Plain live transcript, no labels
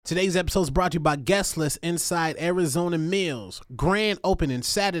Today's episode is brought to you by Guest List inside Arizona Mills. Grand opening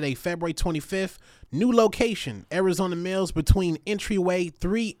Saturday, February 25th. New location, Arizona Mills between entryway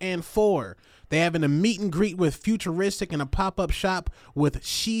 3 and 4. They having a meet and greet with Futuristic and a pop-up shop with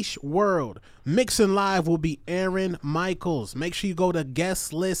Sheesh World. Mixing live will be Aaron Michaels. Make sure you go to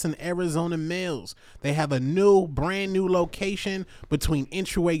Guest List in Arizona Mills. They have a brand new location between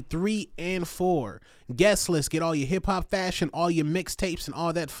entryway 3 and 4. Guest List, get all your hip-hop fashion, all your mixtapes, and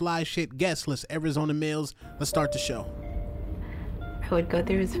all that fly shit. Guest List, Arizona Mills. Let's start the show. I would go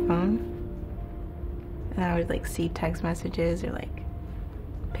through his phone, and I would see text messages or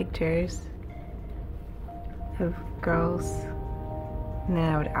pictures of girls, and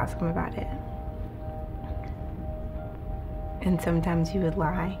then I would ask him about it. And sometimes he would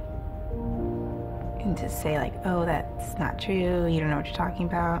lie and just say oh, that's not true, you don't know what you're talking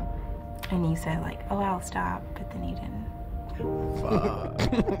about. And he said oh, I'll stop, but then he didn't.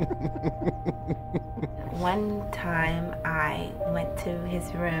 One time I went to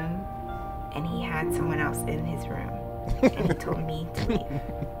his room and he had someone else in his room and he told me to leave.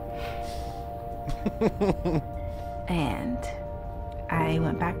 And I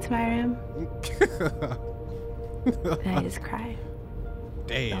went back to my room and I just cried.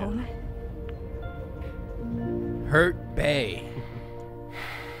 Damn. The whole night. Hurt Bay.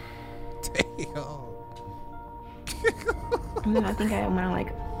 Damn. And then I think I went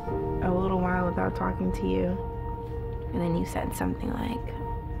on a little while without talking to you. And then you said something oh,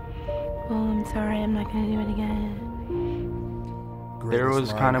 I'm sorry, I'm not gonna do it again. There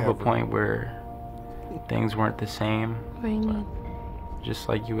was kind of a point where things weren't the same. What do you mean? Just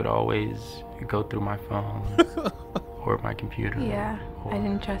you would always go through my phone or my computer. Yeah, I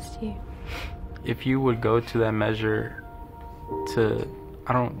didn't trust you. If you would go to that measure to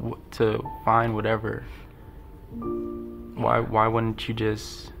find whatever, why wouldn't you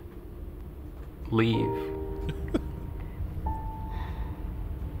just leave?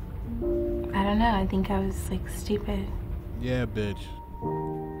 I don't know, I think I was stupid. Yeah, bitch.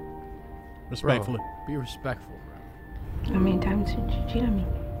 Respectfully. Bro, be respectful, bro. How many times did you cheat on me?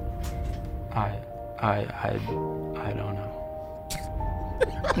 I don't know.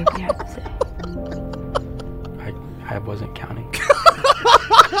 If you had to say. I wasn't counting.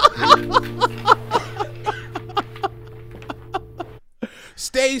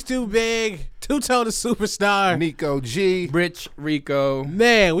 Stage too big. Two-tone superstar. Nico G. Rich Rico.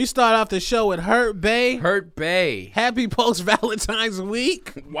 Man, we start off the show with Hurt Bay. Hurt Bay. Happy post-Valentine's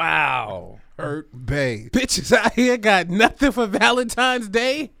week. Wow. Hurt Bay. Bitches out here got nothing for Valentine's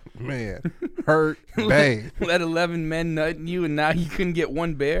Day. Man. Hurt Bay. Let 11 men nut in you and now you couldn't get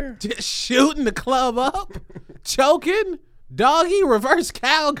one bear? Just shooting the club up. Choking. Doggy. Reverse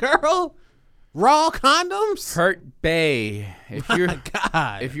cowgirl. Raw condoms. Hurt Bay. If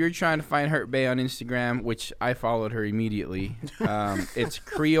God. you're trying to find Hurt Bay on Instagram, which I followed her immediately, it's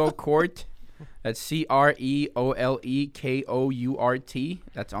Creole Court. That's CreoleKourt.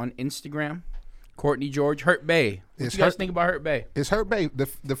 That's on Instagram. Courtney George, Hurt Bay. What you guys think about Hurt Bay? Is Hurt Bay,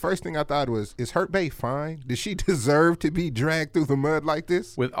 the first thing I thought was, is Hurt Bay fine? Does she deserve to be dragged through the mud like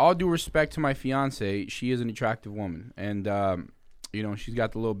this? With all due respect to my fiance, she is an attractive woman. And, she's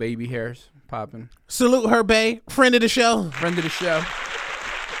got the little baby hairs popping. Salute Hurt Bay. Friend of the show. Friend of the show.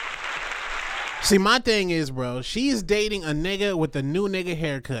 See, my thing is, bro, she's dating a nigga with a new nigga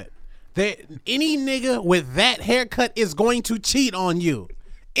haircut. Any nigga with that haircut is going to cheat on you.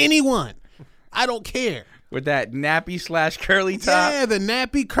 Anyone. I don't care. With that nappy / curly top. Yeah, the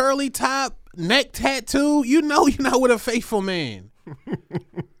nappy curly top, neck tattoo. You know you're not with a faithful man.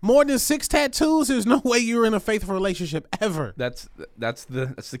 More than 6 tattoos, there's no way you're in a faithful relationship ever. That's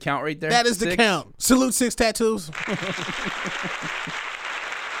the count right there. That is 6? The count. Salute 6 tattoos.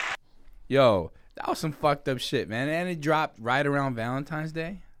 Yo, that was some fucked up shit, man. And it dropped right around Valentine's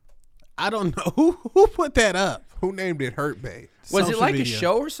Day. I don't know who put that up. Who named it Hurt Bay? Was it Social a media.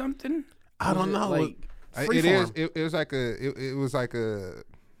 show or something? I don't know. It is. It was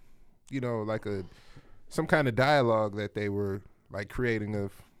some kind of dialogue that they were creating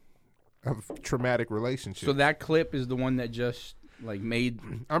of traumatic relationships. So that clip is the one that just made.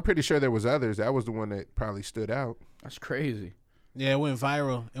 I'm pretty sure there was others. That was the one that probably stood out. That's crazy. Yeah, it went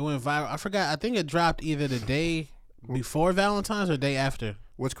viral. I forgot. I think it dropped either the day before Valentine's or day after.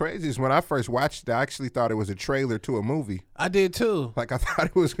 What's crazy is when I first watched it, I actually thought it was a trailer to a movie. I did too. I thought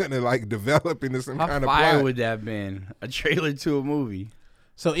it was gonna develop into some kind of fire plot. would that have been? A trailer to a movie.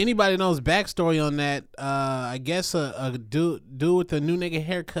 So anybody knows backstory on that? I guess a dude with a new nigga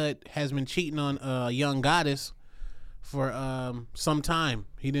haircut has been cheating on a young goddess some time.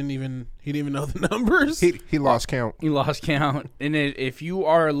 He didn't even know the numbers. He lost count. You lost count. And then if you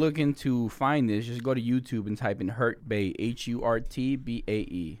are looking to find this, just go to YouTube and type in Hurt Bae,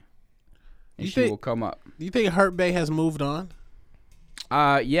 HurtBae, and she will come up. Do you think Hurt Bae has moved on?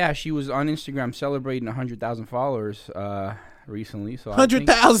 Yeah, she was on Instagram celebrating 100,000 followers recently. So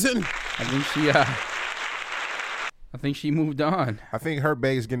 100,000. I think she moved on. I think Hurt Bae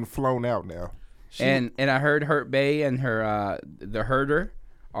is getting flown out now. And I heard Hurt Bae and her the herder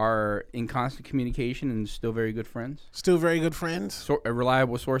are in constant communication and still very good friends. Still very good friends.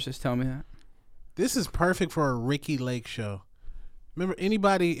 Reliable sources tell me that. This is perfect for a Ricky Lake show. Remember,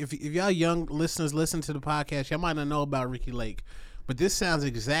 anybody, if y'all young listeners listen to the podcast, y'all might not know about Ricky Lake, but this sounds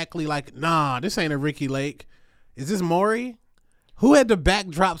exactly like. Nah, this ain't a Ricky Lake. Is this Maury? Who had the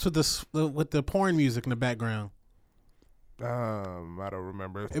backdrops with the porn music in the background? I don't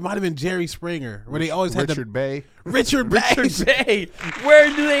remember. It might have been Jerry Springer, where they always had Richard Bae. Richard Bae. Hey, where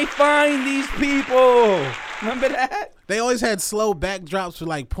do they find these people? Remember that? They always had slow backdrops with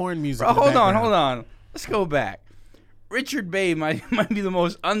like porn music. Bro, hold on. Let's go back. Richard Bae might be the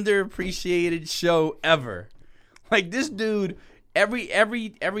most underappreciated show ever. Like this dude,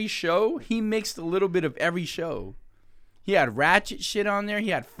 every show he mixed a little bit of every show. He had ratchet shit on there. He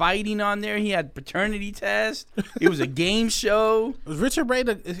had fighting on there. He had paternity test. It was a game show. Was Richard Bae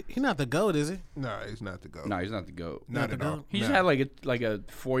he's not the GOAT, is he? No, he's not the GOAT. No, he's not the GOAT. Not at all. He just had like a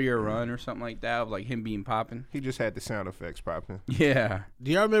 4-year run or something like that of like him being popping. He just had the sound effects popping. Yeah. Do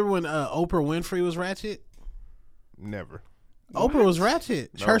y'all remember when Oprah Winfrey was ratchet? Never. Oprah was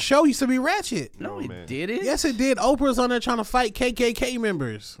ratchet. No. Her show used to be ratchet. No, man. it didn't. Yes, it did. Oprah was on there trying to fight KKK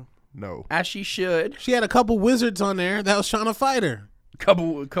members. No. As she should. She had a couple wizards on there that was trying to fight her.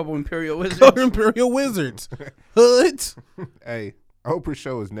 Couple Imperial Wizards. Imperial wizards. Hoods. Hey, Oprah's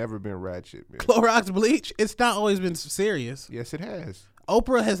show has never been ratchet, man. Clorox bleach. It's not always been serious. Yes, it has.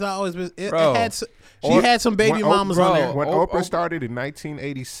 Oprah has not always been. She Bro. had some baby mamas on there. When Oprah started in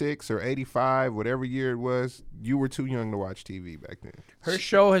 1986 or 85, whatever year it was, you were too young to watch TV back then. Her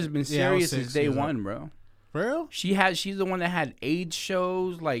show has been Yeah, I was serious since 6 day years old. one, bro. For real? She's the one that had AIDS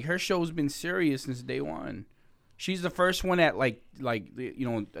shows. Like her show's been serious since day one. She's the first one that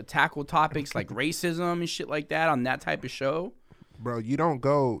tackle topics like racism and shit like that on that type of show. Bro, you don't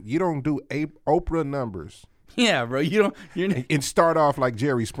do Oprah numbers. Yeah, bro. And start off like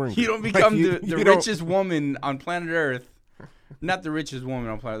Jerry Springer. You don't Like, become you the don't- richest woman on planet Earth. Not the richest woman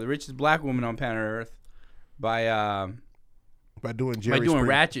on planet, the richest black woman on planet Earth by doing Jerry Springer.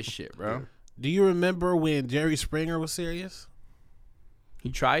 ratchet shit, bro. Do you remember when Jerry Springer was serious? He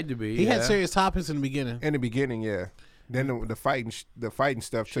tried to be. He had yeah. serious topics in the beginning In the beginning, yeah. Then the fighting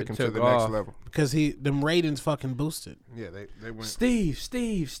stuff Shit took him to took the off. next level. because them ratings fucking boosted. Yeah, they went. Steve.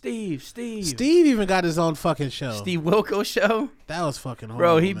 Steve even got his own fucking show. Steve Wilkos show. That was fucking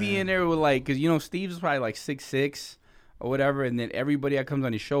horrible, Bro, he man. be in there with like, cause Steve's probably like 6'6" or whatever, and then everybody that comes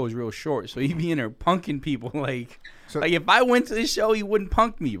on his show is real short, so he be in there punking people like if I went to this show, he wouldn't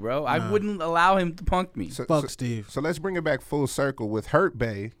punk me, bro. I wouldn't allow him to punk me. Fuck Steve. So let's bring it back full circle with Hurt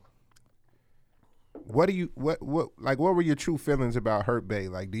Bae. What were your true feelings about Hurt Bae?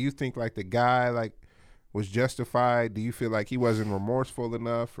 Like, do you think like the guy like was justified? Do you feel like he wasn't remorseful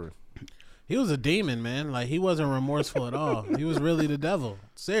enough, or He was a demon, man. Like he wasn't remorseful at all. He was really the devil.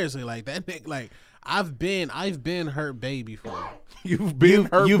 Seriously, like that nigga. Like I've been Hurt Bae before. you've been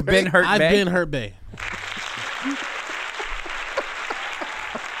Hurt You've Bae? been Hurt I've Bae? been Hurt Bae.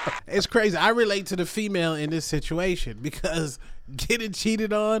 It's crazy. I relate to the female in this situation because getting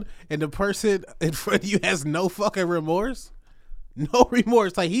cheated on and the person in front of you has no fucking remorse. No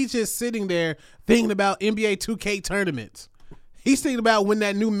remorse. Like he's just sitting there thinking about NBA 2K tournaments. He's thinking about when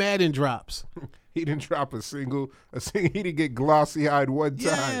that new Madden drops. He didn't drop a single. He didn't get glossy eyed one time.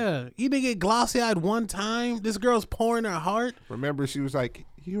 Yeah. He didn't get glossy eyed one time. This girl's pouring her heart. Remember, she was like,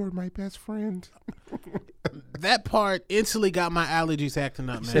 "You are my best friend." That part instantly got my allergies acting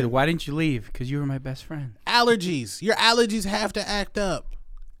up, He man. said, "Why didn't you leave? Because you were my best friend." Allergies. Your allergies have to act up.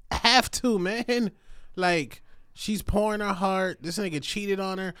 Have to, man. Like, she's pouring her heart. This nigga cheated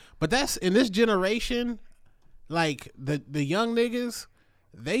on her. But that's in this generation, like the young niggas,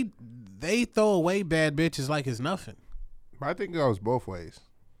 they throw away bad bitches like it's nothing. But I think it goes both ways.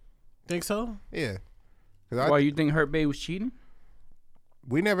 Think so? Yeah. 'Cause Why you think Hurt Bae was cheating?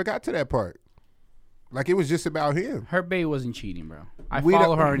 we never got to that part. Like, it was just about him. Hurt Bae wasn't cheating, bro. I We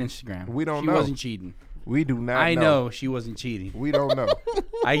follow don't- her on Instagram. we don't She know. wasn't cheating. We do not I know she wasn't cheating. We don't know.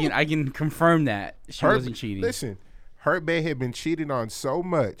 I can confirm that she wasn't cheating. Listen, Hurt Bae had been cheated on so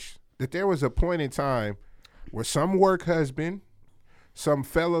much that there was a point in time where some work husband, some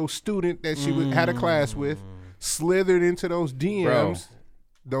fellow student that she had a class with, slithered into those DMs,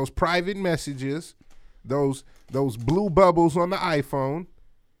 those private messages, those blue bubbles on the iPhone.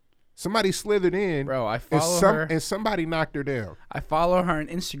 Somebody slithered in, Bro, I follow her. and somebody knocked her down. I follow her on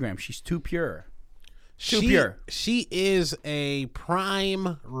Instagram. She's too pure. Too pure. She is a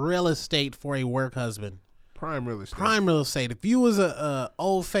prime real estate for a work husband. Prime real estate. Prime real estate. If you was a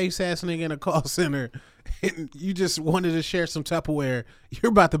old face ass nigga in a call center and you just wanted to share some Tupperware, you're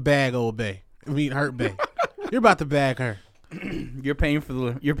about to bag old Bay. I mean Hurt Bay. You're about to bag her. You're paying for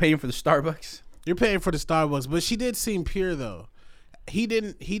the Starbucks. You're paying for the Starbucks, but she did seem pure though. He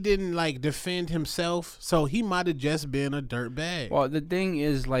didn't like defend himself, so he might have just been a dirt bag. Well, the thing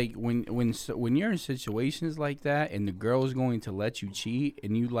is, like, when you're in situations like that and the girl's going to let you cheat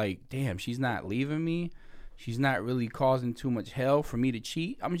and you like, damn, she's not leaving me, she's not really causing too much hell for me to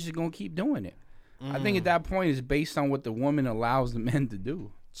cheat, I'm just gonna keep doing it. I think at that point it's based on what the woman allows the men to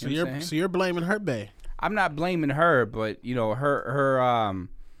do. So you're blaming Hurt Bay. I'm not blaming her, but you know, her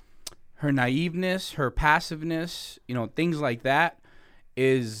naiveness, her passiveness, you know, things like that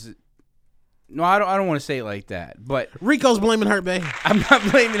is no, I don't want to say it like that, but Rico's blaming Hurt Bay. I'm not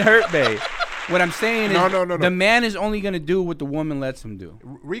blaming Hurt Bay. What I'm saying is No. the man is only going to do what the woman lets him do.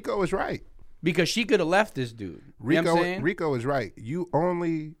 Rico is right. Because she could have left this dude. You know what I'm saying? Rico is right. You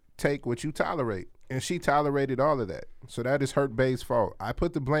only take what you tolerate. And she tolerated all of that. So that is Hurt Bay's fault. I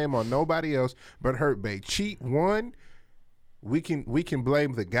put the blame on nobody else but Hurt Bay. Cheat one, we can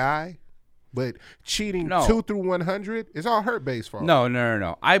blame the guy. But cheating 2 through 100 is all Hurt Bay's fault.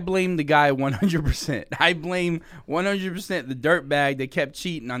 No. I blame the guy 100%. I blame 100% the dirtbag that kept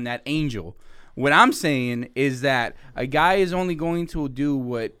cheating on that angel. What I'm saying is that a guy is only going to do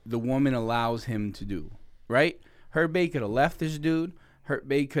what the woman allows him to do, right? Hurt Bay could have left this dude. Hurt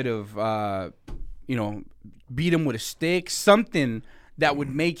Bay could have, beat him with a stick, something that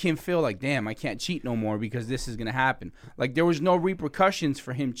would make him feel like, damn, I can't cheat no more because this is gonna happen. Like there was no repercussions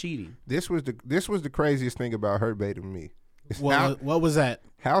for him cheating. This was the craziest thing about Hurt Bay to me. What was that?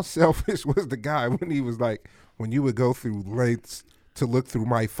 How selfish was the guy when he was like, when you would go through lengths to look through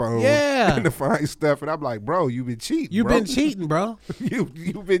my phone and to find stuff, and I'm like, bro, you've been cheating. You've been cheating, bro. You've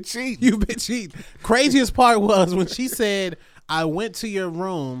been cheating. You've been cheating. Craziest part was when she said, I went to your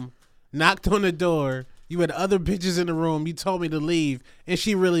room, knocked on the door. You had other bitches in the room. You told me to leave, and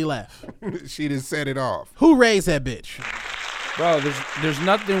she really left. She just set it off. Who raised that bitch? Bro, there's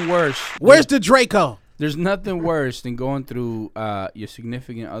nothing worse. Where's the Draco? There's nothing worse than going through your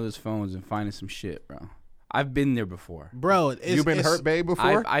significant other's phones and finding some shit, bro. I've been there before. Bro, you've been Hurt Bay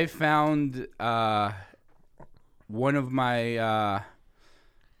before? I found one of my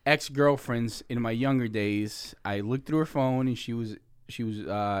ex-girlfriends in my younger days. I looked through her phone, and she was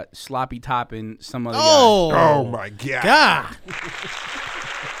sloppy topping some other guy. Oh my God.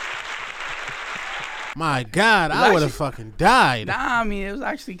 My God, I would have fucking died. Nah, I mean, it was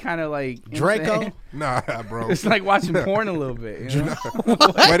actually kind of like Draco. Nah, bro. It's like watching porn a little bit. You know?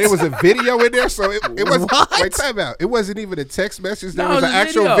 But it was a video in there, so it was. What? Wait, time out. It wasn't even a text message. There No, was it an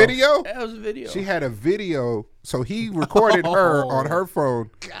actual video. Yeah, it was a video. She had a video, so he recorded her on her phone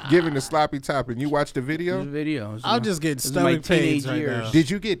giving the sloppy top, and you watched the It was a video. video. It was I'll my- just get it was my stomach pains teenage right years. now.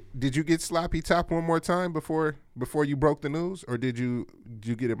 Did you get sloppy top one more time before you broke the news, or did you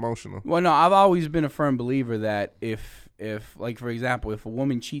get emotional? Well, no, I've always been a firm believer that if like, for example, if a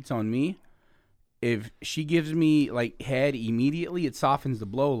woman cheats on me, if she gives me like head immediately, it softens the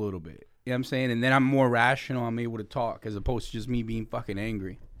blow a little bit. You know what I'm saying? And then I'm more rational. I'm able to talk as opposed to just me being fucking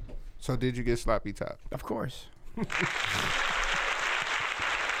angry. So did you get sloppy top? Of course.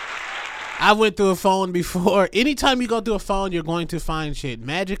 I went through a phone before. Anytime you go through a phone, you're going to find shit.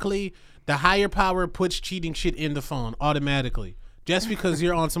 Magically, the higher power puts cheating shit in the phone automatically. Just because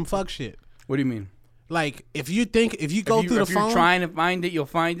you're on some fuck shit. What do you mean? Like, if you go through the if phone. you're trying to find it, you'll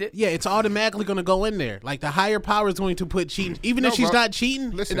find it. Yeah, it's automatically going to go in there. Like, the higher power is going to put cheating. Even if she's bro. not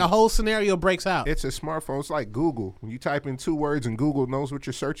cheating, Listen. the whole scenario breaks out. It's a smartphone. It's like Google. When you type in 2 words and Google knows what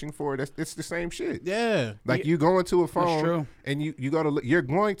you're searching for, it's the same shit. Yeah. Like you go into a phone true. and you go to you're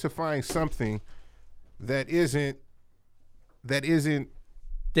going to find something that isn't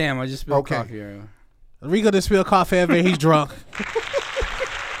Damn, I just spilled Okay. coffee here. Rico just spilled coffee over here. He's drunk.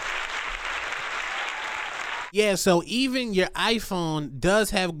 Yeah, so even your iPhone does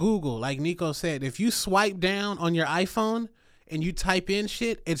have Google. Like Nico said, if you swipe down on your iPhone and you type in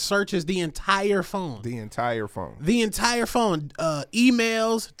shit, it searches the entire phone. the entire phone. The entire phone.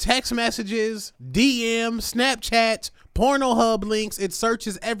 Emails, text messages, DMs, Snapchats, Pornhub links. It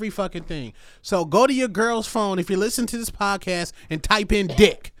searches every fucking thing. So go to your girl's phone if you listen to this podcast and type in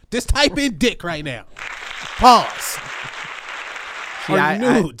dick. Just type in dick right now. Pause. See, Or I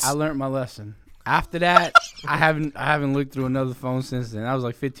nudes. learned my lesson. After that, I haven't looked through another phone since then. That was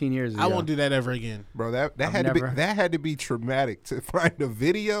like 15 years ago. I won't do that ever again. Bro, that never- had to be traumatic to find a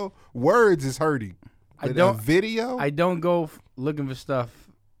video. Words is hurting. But a video. I don't go looking for stuff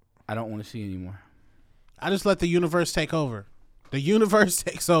I don't want to see anymore. I just let the universe take over. The universe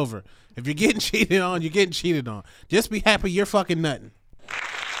takes over. If you're getting cheated on, you're getting cheated on. Just be happy you're fucking nutting.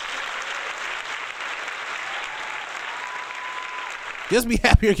 Just be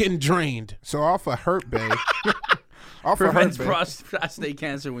happy you're getting drained. So off of Hurt Bay, Prevents prostate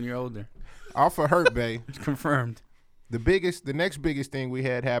cancer when you're older. off of Hurt Bay, It's confirmed. the next biggest thing we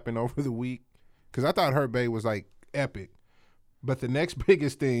had happen over the week, because I thought Hurt Bay was like epic, but the next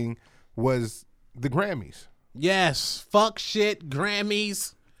biggest thing was the Grammys. Yes. Fuck shit.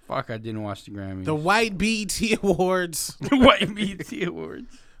 Grammys. Fuck, I didn't watch the Grammys. The white BET Awards. White BET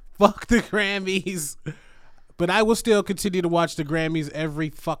Awards. Fuck the Grammys. But I will still continue to watch the Grammys every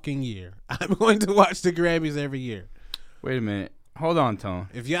fucking year. I'm going to watch the Grammys every year. Wait a minute. Hold on, Tone.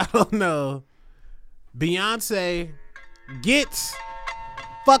 If y'all don't know, Beyonce gets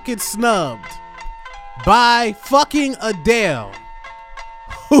fucking snubbed by fucking Adele,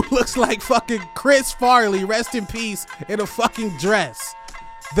 who looks like fucking Chris Farley, rest in peace, in a fucking dress.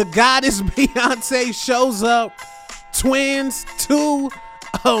 The goddess Beyonce shows up, twins, two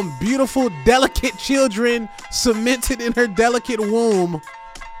beautiful, delicate children cemented in her delicate womb.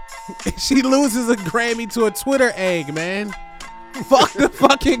 She loses a Grammy to a Twitter egg, man. Fuck the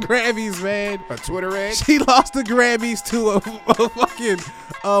fucking Grammys, man. A Twitter egg? She lost the Grammys to a fucking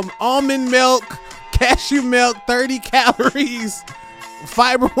almond milk, cashew milk, 30 calories,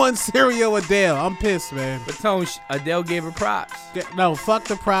 Fiber One cereal Adele. I'm pissed, man. But Tone, Adele gave her props. No, fuck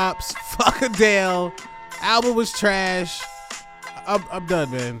the props. Fuck Adele. Album was trash. I'm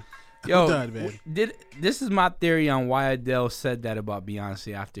done, man. Yo, I'm done, man. This is my theory on why Adele said that about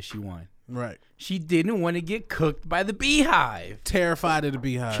Beyonce after she won. Right. She didn't want to get cooked by the Beehive. Terrified of the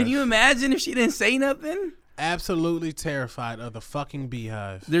Beehive. Can you imagine if she didn't say nothing? Absolutely terrified of the fucking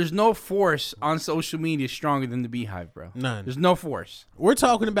Beehive. There's no force on social media stronger than the Beehive, bro. None. There's no force. We're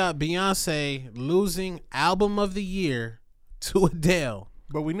talking about Beyonce losing Album of the Year to Adele.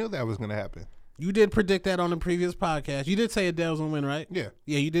 But we knew that was going to happen. You did predict that on the previous podcast. You did say Adele was going to win, right? Yeah.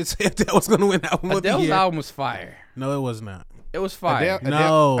 Yeah, you did say Adele was going to win Album of the Adele's Year. album was fire. No, it was not. It was fire.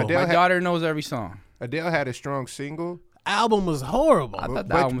 No. My daughter knows every song. Adele had a strong single. Album was horrible. I thought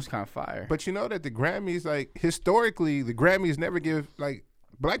the but- album was kind of fire. But you know that the Grammys, like, historically, the Grammys never give, like,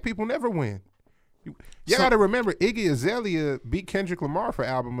 black people never win. You got to remember, Iggy Azalea beat Kendrick Lamar for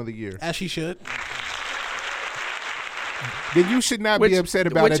Album of the Year. As she should. Then you should not be upset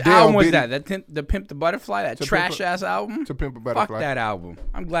about which Adele. album was bidding that? The Pimp the Butterfly? That To trash Pimp a- ass album? To Pimp a Fuck Butterfly. that album.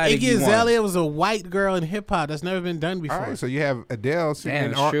 I'm glad Iggy Iggy won. Azalea was a white girl in hip hop. That's never been done before. All right, so you have Adele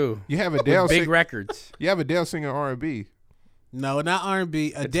singing. Damn, it's true. You have Adele Big sing, records. You have Adele singing R&B. No, not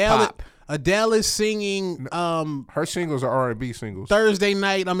R&B. pop. Adele is singing Her singles are R&B singles. Thursday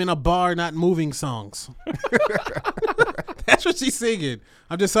night, I'm in a bar not moving songs. That's what she's singing.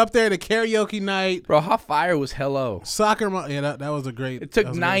 I'm just up there at a karaoke night. Bro, how fire was Hello? Yeah, that was a great. It took that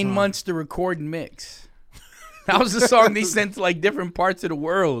was a great 9 song. months to record and mix. That was the song they sent to like different parts of the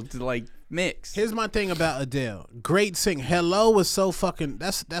world to like mix. Here's my thing about Adele. Great sing. Hello was so fucking.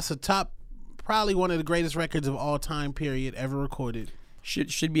 That's a top, probably one of the greatest records of all time period ever recorded.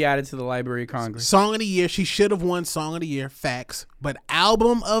 Should be added to the Library of Congress. Song of the Year. She should have won Song of the Year. Facts. But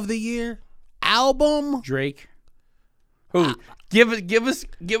Album of the Year. Album. Drake. Who? Give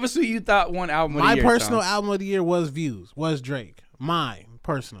us who you thought won album of the My year. personal Tom. album of the year was Views. Was Drake. Mine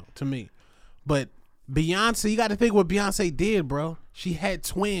personal to me. But Beyonce, you got to think what Beyonce did, bro. She had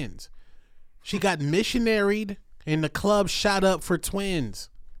twins. She got missionaried, and the club shot up for twins.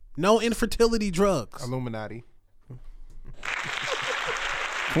 No infertility drugs. Illuminati.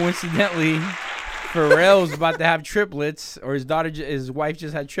 Coincidentally, Pharrell's about to have triplets, or his wife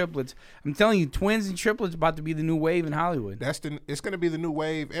just had triplets. I'm telling you, twins and triplets about to be the new wave in Hollywood. It's going to be the new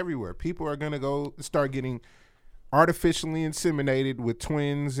wave everywhere. People are going to go start getting artificially inseminated with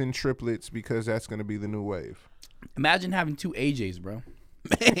twins and triplets because that's going to be the new wave. Imagine having two AJs, bro.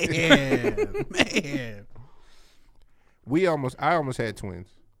 Man. I almost had twins,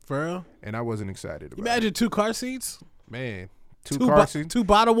 For real? and I wasn't excited about Imagine 2 car seats, it. Man, two car seats, 2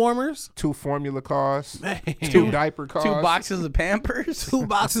 bottle warmers, 2 formula cars, man. 2 diaper cars. 2 boxes of Pampers. 2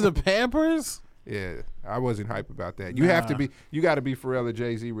 boxes of Pampers. Yeah, I wasn't hype about that. You have to be. You got to be Pharrell or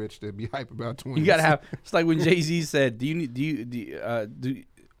Jay-Z rich to be hype about twins. You gotta have. It's like when Jay-Z said, he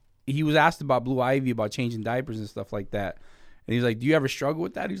was asked about Blue Ivy about changing diapers and stuff like that, and he's like, "Do you ever struggle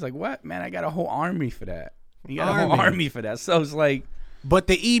with that?" He's like, "What, man? I got a whole army for that. You got a whole army for that." So it's like, But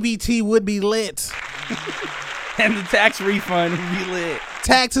the EBT would be lit. And the tax refund would be lit.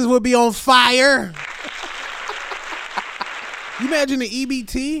 Taxes would be on fire. You imagine the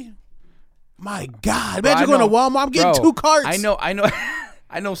EBT? My God. Imagine going to Walmart. I'm getting 2 carts.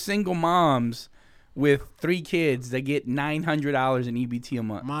 I know single moms with 3 kids that get $900 in EBT a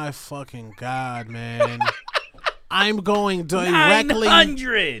month. My fucking God, man. I'm going directly.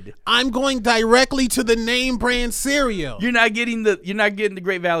 900. I'm going directly to the name brand cereal. You're not getting the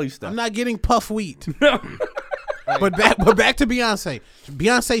Great Value stuff. I'm not getting puff wheat. But back to Beyonce.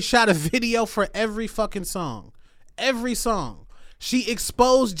 Beyonce shot a video for every fucking song. Every song. She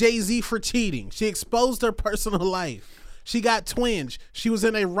exposed Jay-Z for cheating. She exposed her personal life. She got twins. She was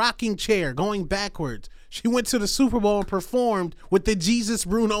in a rocking chair going backwards. She went to the Super Bowl and performed with the Jesus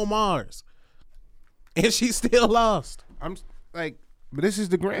Bruno Mars. And she still lost. I'm like, but this is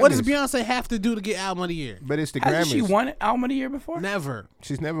the Grammys. What does Beyonce have to do to get Album of the Year? But it's the Hasn't Grammys. she won Album of the Year before? Never.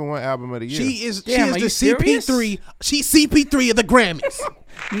 She's never won Album of the Year. She is Damn, are the you serious? CP3. She's CP3 of the Grammys.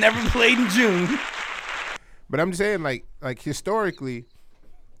 Never played in June. But I'm saying, like historically,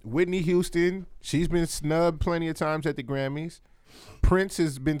 Whitney Houston, she's been snubbed plenty of times at the Grammys. Prince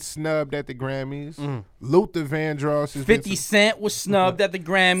has been snubbed at the Grammys. Luther Vandross has 50 Cent was snubbed at the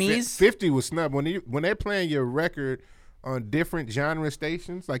Grammys. 50 was snubbed. When they're playing your record on different genre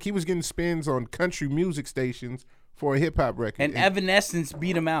stations, like he was getting spins on country music stations for a hip hop record. And Evanescence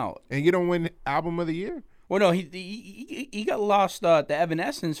beat him out. And you don't win Album of the Year? Well, no, he got lost to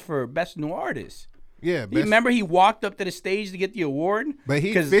Evanescence for Best New Artist. Yeah. You remember he walked up to the stage to get the award? But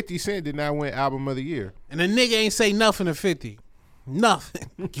 50 Cent did not win Album of the Year. And the nigga ain't say nothing to 50. Nothing.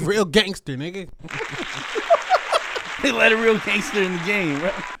 Real gangster, nigga. They let a real gangster in the game,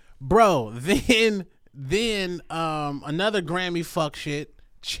 right? Bro, then another Grammy fuck shit.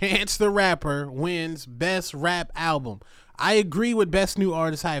 Chance the Rapper wins Best Rap Album. I agree with Best New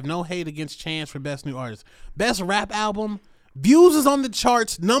Artist. I have no hate against Chance for Best New Artist. Best Rap Album. Views is on the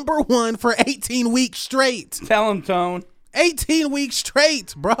charts #1 for 18 weeks straight. Tell him, Tone. 18 weeks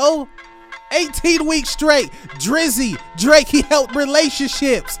straight, bro. 18 weeks straight. Drizzy, Drake, he helped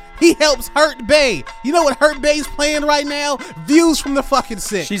relationships. He helps Hurt Bay. You know what Hurt Bay's playing right now? Views from the fucking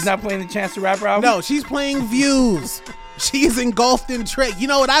 6. She's not playing the Chance the Rapper album? No, she's playing Views. She is engulfed in Drake. You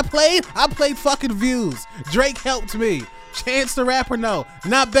know what I played? I played fucking Views. Drake helped me. Chance the Rapper, no.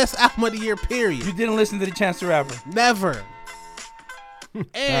 Not Best Album of the Year, period. You didn't listen to the Chance the Rapper? Never.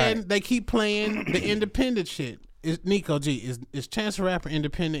 And they keep playing the independent shit. Nico G, is Chance the Rapper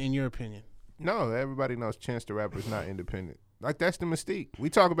independent in your opinion? No, everybody knows Chance the Rapper is not independent. Like, that's the mystique. We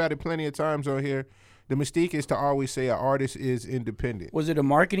talk about it plenty of times on here. The mystique is to always say an artist is independent. Was it a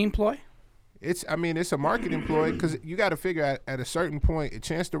marketing ploy? It's a marketing ploy because you got to figure out at a certain point,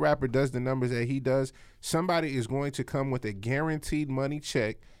 Chance the Rapper does the numbers that he does. Somebody is going to come with a guaranteed money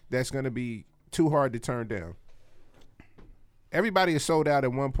check that's going to be too hard to turn down. Everybody is sold out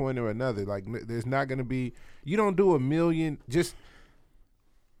at one point or another. Like, there's not going to be, you don't do 1 million.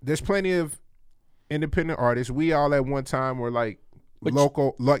 There's plenty of independent artists. We all at one time were like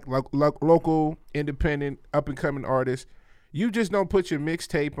local independent up and coming artists. You just don't put your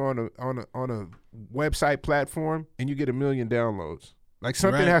mixtape on a website platform and you get 1 million downloads. Like,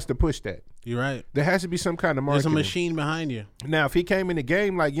 something has to push that. You're right. There has to be some kind of marketing. There's a machine behind you. Now, if he came in the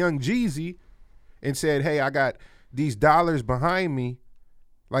game like Young Jeezy and said, "Hey, I got these dollars behind me,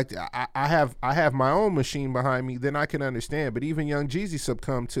 like I have my own machine behind me," then I can understand. But even Young Jeezy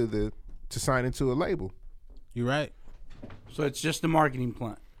succumbed to sign into a label. You're right. So it's just a marketing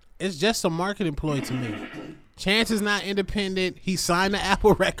ploy. It's just a marketing ploy to me. Chance is not independent. He signed to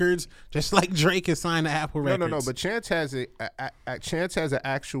Apple Records, just like Drake is signed to Apple Records. No. But Chance has an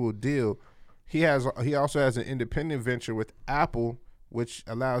actual deal. He also has an independent venture with Apple, which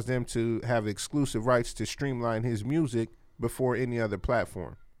allows them to have exclusive rights to streamline his music before any other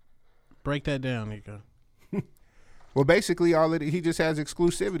platform. Break that down, Nico. Well, basically, he just has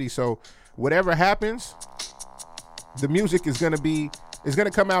exclusivity. So whatever happens, the music is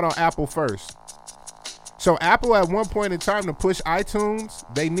gonna come out on Apple first. So Apple at one point in time to push iTunes,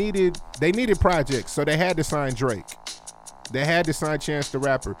 they needed projects, so they had to sign Drake. They had to sign Chance the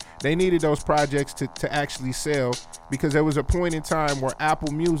Rapper. They needed those projects to actually sell because there was a point in time where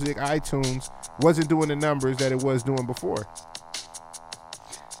Apple Music, iTunes, wasn't doing the numbers that it was doing before.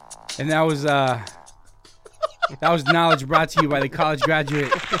 And that was knowledge brought to you by the college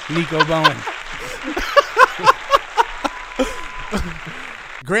graduate Nico Bowen.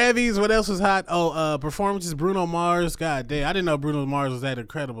 Grammys. What else was hot? Oh, performances. Bruno Mars. God damn, I didn't know Bruno Mars was that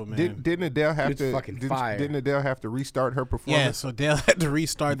incredible, man. Didn't Adele have Dude's fucking fire. Didn't Adele have to restart her Yeah, performance? so Adele had to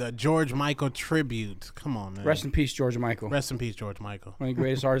restart the George Michael tribute. Come on, man. Rest in peace, George Michael. Rest in peace, George Michael. One of the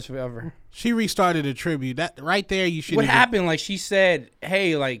greatest artists ever. She restarted a tribute. That right there, you should. What happened? Like she said,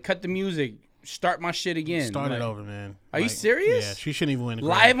 "Hey, like cut the music, start my shit again." Start it Like, over, man. Are you serious? Yeah, she shouldn't even win a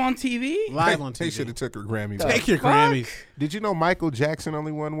Live Grammy. on TV? Live on TV. They should have took her Grammy. The back. Take your fuck? Grammys. Did you know Michael Jackson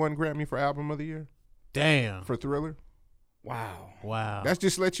only won 1 Grammy for Album of the Year Damn. for Thriller? Wow. Wow. That's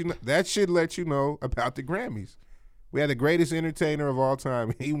just let you know. That should let you know about the Grammys. We had the greatest entertainer of all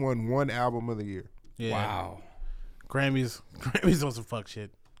time. He won 1 Album of the Year. Yeah. Wow. Grammys on some fuck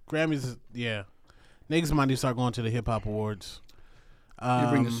shit. Grammys, yeah. Niggas might need to start going to the hip hop awards. You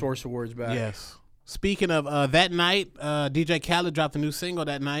bring the Source Awards back. Yes. Speaking of that night, DJ Khaled dropped a new single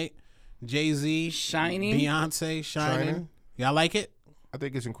that night. Jay-Z, Shining? Beyonce, Shining. Shining. Y'all like it? I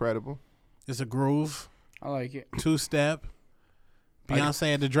think it's incredible. It's a groove, I like it. 2-step.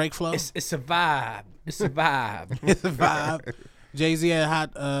 Beyonce had the Drake flow. It's a vibe. It's a vibe. It's a vibe. Jay-Z had a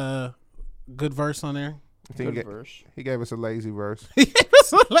hot, good verse on there. I think Good verse. he gave us a lazy verse.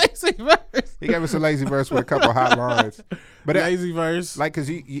 It's a lazy verse. He gave us a lazy verse with a couple hot lines. But Lazy verse. like, cause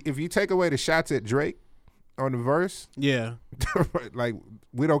if you take away the shots at Drake on the verse, Yeah. like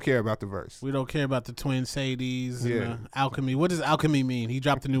we don't care about the verse. We don't care about the twin Sadies Yeah. and alchemy. What does alchemy mean? He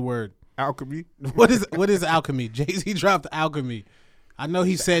dropped a new word. Alchemy. What is alchemy? Jay-Z dropped alchemy. I know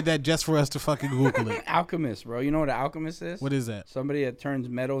he said that just for us to fucking Google it. Alchemist, bro. You know what an alchemist is? What is that? Somebody that turns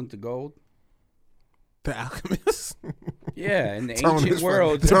metal into gold. The Alchemist? Yeah, in the Tone ancient is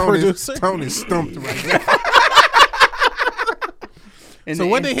world. producer. Tone is stumped right now. in So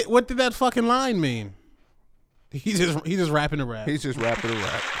the what did that fucking line mean? He just rapping the rap. He's just rapping a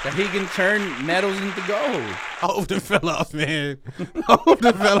rap. that he can turn metals into gold. Hope the fell off, man. Hope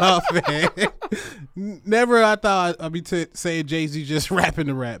the fell off, man. Never I thought I'd be saying Jay-Z just rapping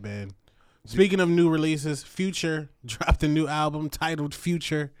the rap, man. Speaking of new releases, Future dropped a new album titled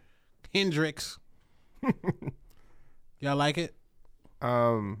Future Hendrix. Y'all like it?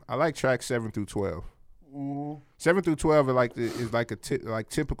 I like tracks 7 through 12. 7 through 12 are like is like like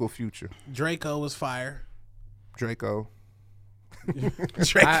typical Future. Draco was fire. Draco.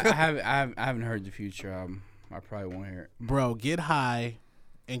 Draco. I haven't heard the Future album. I probably won't hear it. Bro, get high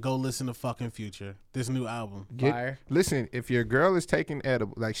and go listen to fucking Future. This new album. Fire. Listen, if your girl is taking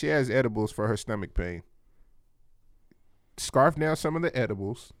edibles, like she has edibles for her stomach pain, scarf down some of the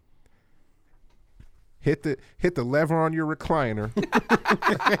edibles. Hit the lever on your recliner.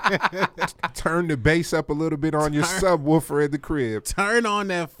 Turn the bass up a little bit on your subwoofer in the crib. Turn on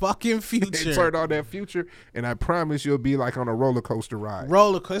that fucking And Future. turn on that Future, and I promise you'll be like on a roller coaster ride.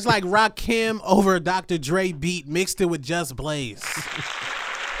 Roller coaster. It's like Rakim over a Dr. Dre beat, mixed it with Just Blaze.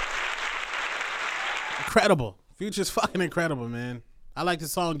 Incredible. Future's fucking incredible, man. I like the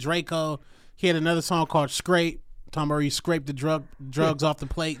song Draco. He had another song called Scrape. Talking about he scraped the drugs off the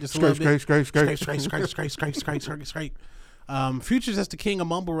plate just a little bit. Scrape. Future's just the king of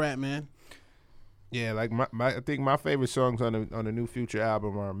mumble rap, man. Yeah, like I think my favorite songs on the new Future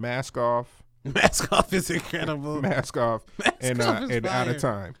album are Mask Off, Mask Off is incredible. Mask Off, and Off is Out fire. of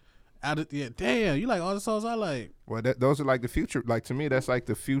Time. Damn, you like all the songs I like. Well, those are like the Future. Like to me, that's like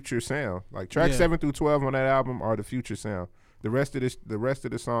the Future sound. Like track Yeah. 7 through 12 on that album are the Future sound. The rest of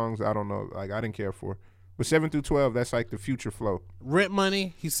the songs, I don't know. Like I didn't care for. But 7 through 12, that's like the Future flow. Rent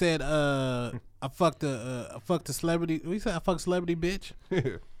Money, he said, I fucked a celebrity. What he said? I fucked celebrity bitch.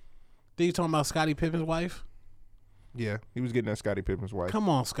 Then you talking about Scottie Pippen's wife? Yeah, he was getting at Scottie Pippen's wife. Come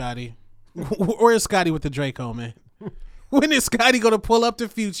on, Scotty. Where is Scotty with the Draco, man? When is Scotty gonna pull up the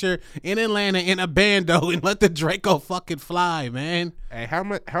Future in Atlanta in a bando and let the Draco fucking fly, man? Hey,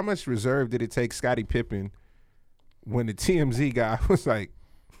 how much reserve did it take Scottie Pippen when the TMZ guy was like,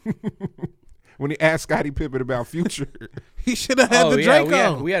 when he asked Scottie Pippen about Future? He should have had the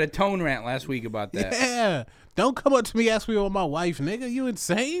Draco. We had a tone rant last week about that. Yeah. Don't come up to me ask me about my wife, nigga. You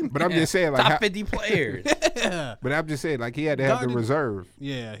insane? But I'm just saying, like, Top 50 players. Yeah. but I'm just saying, like, he had to have the Garden- reserve.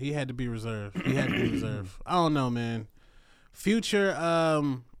 Yeah, he had to be reserved. He had to be reserved. I don't know, man. Future,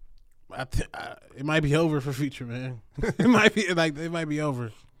 it might be over for Future, man. It might be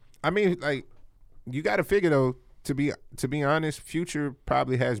over. I mean, like, you got to figure though. To be honest, Future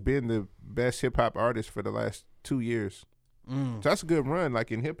probably has been the best hip hop artist for the last 2 years. So that's a good run.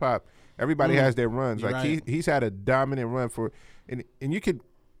 Like in hip hop, everybody has their runs. You're Like right. he's had a dominant run for, and you could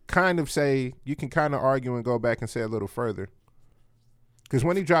kind of say, you can kind of argue and go back and say a little further. Because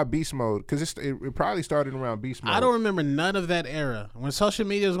when he dropped Beast Mode, because it probably started around Beast Mode. I don't remember none of that era. When social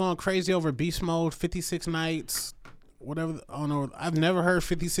media was going crazy over Beast Mode, 56 Nights, whatever. I don't know. I've never heard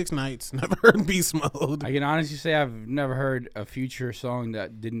 56 Nights. Never heard Beast Mode. I can honestly say I've never heard a Future song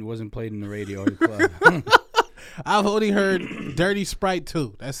that wasn't played in the radio or the club. I've only heard Dirty Sprite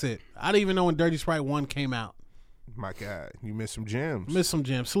 2. That's it. I didn't even know when Dirty Sprite 1 came out. My God, you missed some gems. Missed some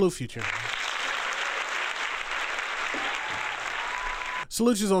gems. Salute Future.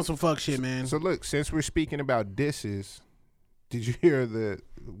 Salute you's on some fuck shit, man. So look, since we're speaking about disses, did you hear the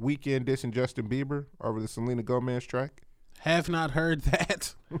Weeknd dissing Justin Bieber over the Selena Gomez track? Have not heard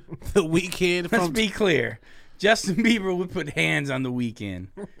that. The Weeknd Let's from be clear. Justin Bieber would put hands on the Weeknd.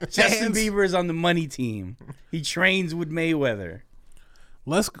 Justin Bieber is on the money team. He trains with Mayweather.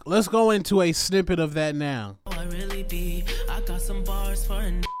 Let's go into a snippet of that now. I really be. I got some bars for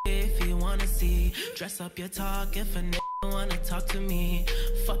a if you wanna see. Dress up your talk if a wanna talk to me.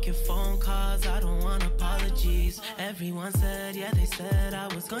 Fuck your phone calls, I don't want apologies. Everyone said, yeah, they said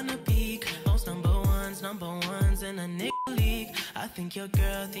I was gonna peak. Most number ones in a league. I think your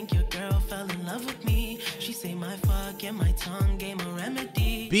girl fell in love with me. She say my fuck and my tongue gave a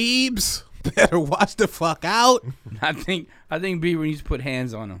remedy. Biebs, better watch the fuck out. I think Bieber needs to put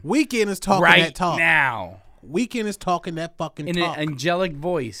hands on him. Weeknd is talking right that talk. now. Weeknd is talking that fucking In talk. an angelic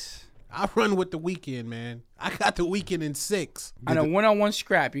voice. I run with the Weeknd, man. I got the Weeknd in 6. On a one-on-one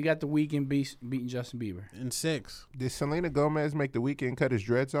scrap, you got the Weeknd beating Justin Bieber. In 6. Did Selena Gomez make the Weeknd cut his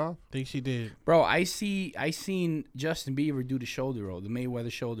dreads off? Think she did. Bro, I seen Justin Bieber do the shoulder roll, the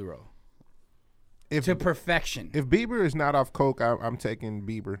Mayweather shoulder roll. To perfection. If Bieber is not off coke, I'm taking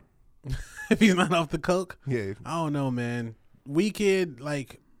Bieber. If he's not off the coke? Yeah. I don't know, man. Weeknd,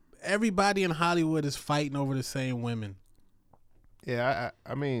 like, everybody in Hollywood is fighting over the same women. Yeah,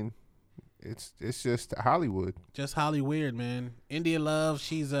 I mean, it's just Hollywood. Just Hollywood, man. India Love,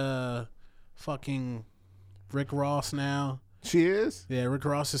 she's fucking Rick Ross now. She is? Yeah, Rick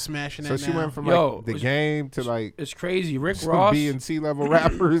Ross is smashing that So she now. went from like the game to like it's crazy. Rick some Ross B and C level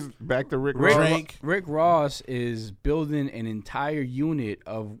rappers back to Rick Ross. Drake. Rick Ross is building an entire unit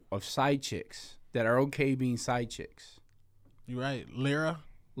of side chicks that are okay being side chicks. You right.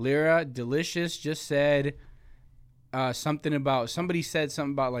 Lyra Delicious just said something about somebody said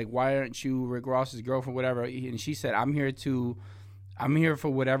something about like, why aren't you Rick Ross's girlfriend, whatever, and she said, I'm here for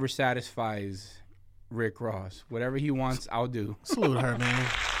whatever satisfies Rick Ross. Whatever he wants, I'll do. Salute her, man.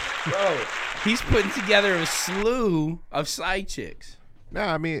 Bro, he's putting together a slew of side chicks. No,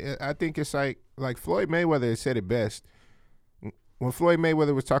 I mean, I think it's like Floyd Mayweather said it best. When Floyd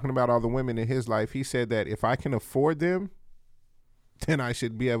Mayweather was talking about all the women in his life, he said that if I can afford them, then I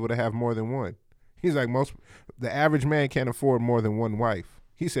should be able to have more than one. He's like, the average man can't afford more than one wife.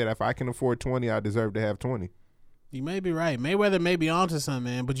 He said, if I can afford 20, I deserve to have 20. You may be right. Mayweather may be onto something,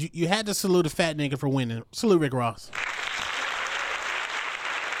 man, but you had to salute a fat nigga for winning. Salute Rick Ross.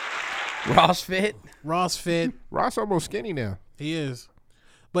 Ross fit. Ross almost skinny now. He is.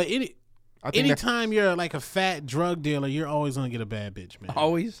 But anytime you're like a fat drug dealer, you're always going to get a bad bitch, man.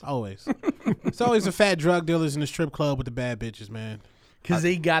 Always. It's always the fat drug dealers in the strip club with the bad bitches, man. Because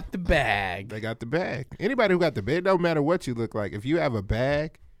they got the bag. They got the bag. Anybody who got the bag, it don't matter what you look like. If you have a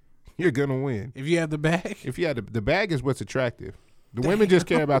bag, you're going to win. If you have the bag? If you have the bag is what's attractive. The women just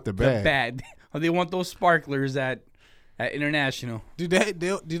care about the bag. The bag. They want those sparklers at International. Do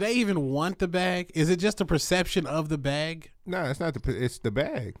they even want the bag? Is it just a perception of the bag? No, it's not it's the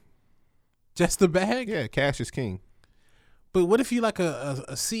bag. Just the bag? Yeah, cash is king. But what if you like a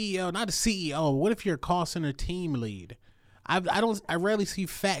CEO, not a CEO, what if you're a call center team lead? I rarely see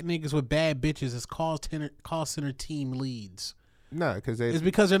fat niggas with bad bitches as call center team leads. No, it's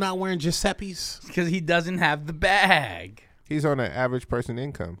because they're not wearing Giuseppe's. Because he doesn't have the bag. He's on an average person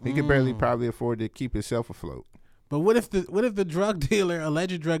income. He can barely probably afford to keep himself afloat. But what if the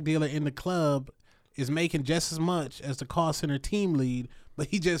alleged drug dealer in the club is making just as much as the call center team lead, but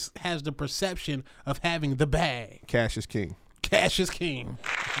he just has the perception of having the bag? Cash is king. Cash is king.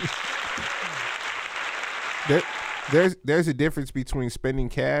 There's a difference between spending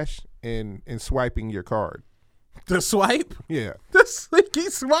cash and swiping your card. The swipe? Yeah. The sneaky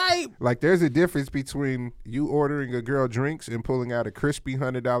swipe. Like there's a difference between you ordering a girl drinks and pulling out a crispy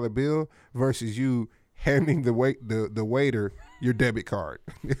 $100 bill versus you handing the waiter your debit card.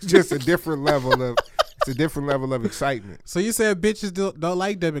 It's just a different level of excitement. So you said bitches don't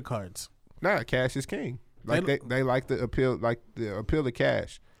like debit cards? Nah, cash is king. Like they like the appeal, to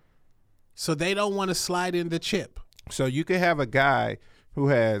cash. So they don't want to slide in the chip. So you can have a guy who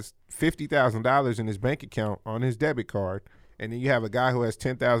has $50,000 in his bank account on his debit card, and then you have a guy who has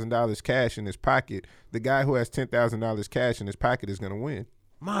 $10,000 cash in his pocket. The guy who has $10,000 cash in his pocket is going to win.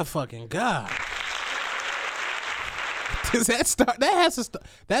 My fucking God. Does that start?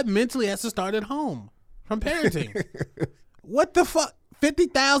 That mentally has to start at home. from parenting. What the fuck?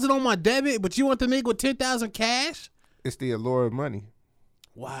 50,000 on my debit, but you want the nigga with 10,000 cash? It's the allure of money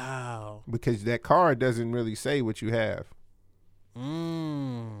Wow. because that card doesn't really say what you have.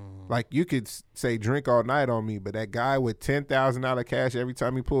 Like you could say drink all night on me, but that guy with $10,000 cash every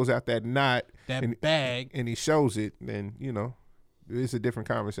time he pulls out that knot bag and he shows it, then you know it's a different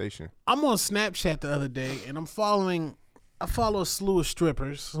conversation. I'm on Snapchat the other day, and I follow a slew of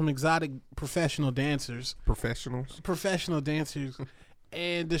strippers, some exotic professional dancers,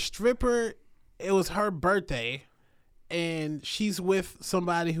 and the stripper, it was her birthday, and she's with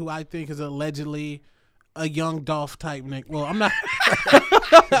somebody who I think is allegedly a Young Dolph type nigga. Well, I'm not.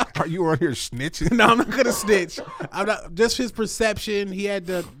 Are you on here snitching? No, I'm not gonna snitch. I'm not. Just his perception. He had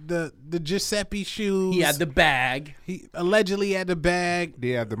the Giuseppe shoes. He had the bag. He allegedly had the bag. They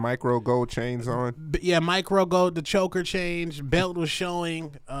had the micro gold chains on. Yeah, micro gold, the choker change, belt was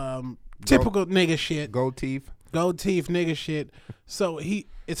showing. Typical nigga shit. Gold teeth nigga shit. So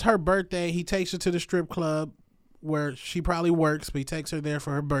it's her birthday. He takes her to the strip club where she probably works, but he takes her there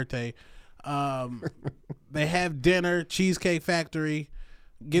for her birthday. They have dinner, Cheesecake Factory.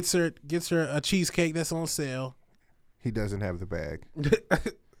 Gets her a cheesecake that's on sale. He doesn't have the bag.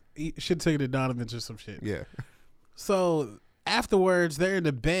 He should take it to Donovan's or some shit. Yeah. So afterwards, they're in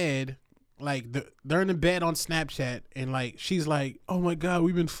the bed, like they're in the bed on Snapchat, and like she's like, "Oh my god,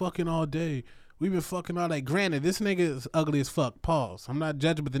 we've been fucking all day. We've been fucking all day." Granted, this nigga is ugly as fuck. Pause. I'm not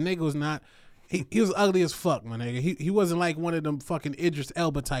judging, but the nigga was not. He was ugly as fuck, my nigga. He wasn't like one of them fucking Idris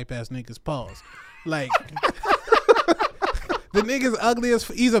Elba type ass niggas. Pause. Like the nigga's ugly as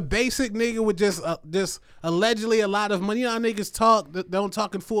he's a basic nigga with just allegedly a lot of money. You know how niggas talk? They don't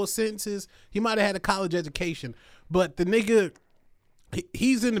talk in full sentences. He might have had a college education, but the nigga,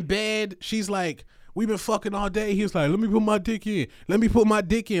 he's in the bed. She's like, "We've been fucking all day." He was like, "Let me put my dick in. Let me put my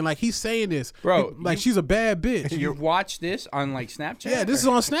dick in." Like he's saying this, bro. Like she's a bad bitch. You watched this on like Snapchat? Yeah, this is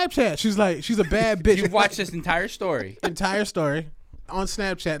on Snapchat. She's like, she's a bad bitch. You've watched this entire story. Entire story on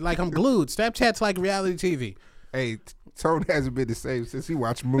Snapchat. Like I'm glued. Snapchat's like reality TV. Hey, Tone hasn't been the same since he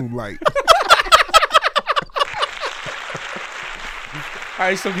watched Moonlight. All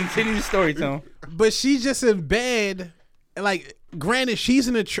right, so continue the story, Tone. But she's just in bed. Like, granted, she's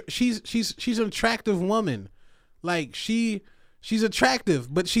an attractive woman. Like she's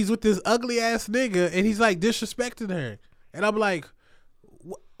attractive, but she's with this ugly ass nigga, and he's like disrespecting her. And I'm like,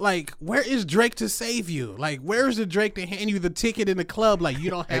 where is Drake to save you? Like, where is the Drake to hand you the ticket in the club? Like,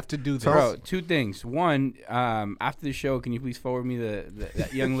 you don't have to do this. Bro, two things. One, after the show, can you please forward me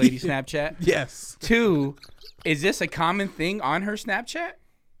that young lady Snapchat? Yes. Two, is this a common thing on her Snapchat?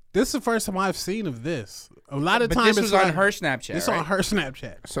 This is the first time I've seen of this. A lot of But times this was it's on like, her Snapchat, It's right? on her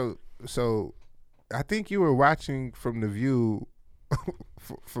Snapchat. So I think you were watching from the view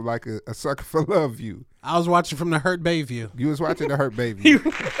for like a sucker for love view. I was watching from the Hurt Bay view. You was watching the Hurt Baby.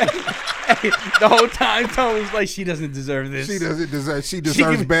 The whole time, Tone was like, she doesn't deserve this. She doesn't deserve. She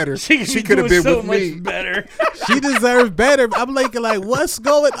deserves better. She could have been so with much me. better. She deserves better. I'm like, what's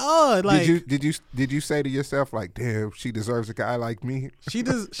going on? Like, Did you say to yourself like, damn, she deserves a guy like me? she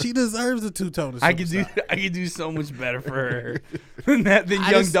deserves a two-tone. I could do so much better for her than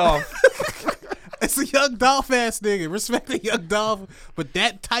Young Dolph. It's a Young Dolph ass nigga. Respect the Young Dolph, but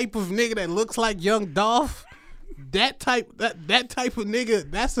that type of nigga that looks like Young Dolph, that type of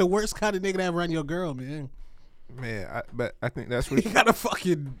nigga, that's the worst kind of nigga to have around your girl, man. Man, but I think that's what You got a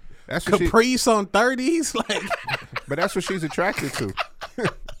fucking that's what Caprice on 30s, like. But that's what she's attracted to.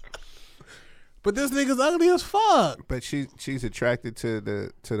 But this nigga's ugly as fuck. But she's attracted to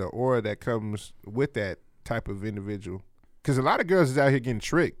the aura that comes with that type of individual. Because a lot of girls is out here getting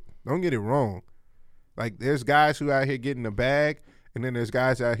tricked. Don't get it wrong. Like there's guys who out here getting the bag, and then there's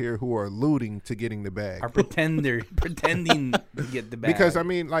guys out here who are alluding to getting the bag. Are pretending to get the bag. Because I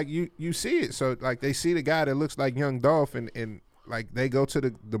mean, like you see it. So like they see the guy that looks like Young Dolph, and like they go to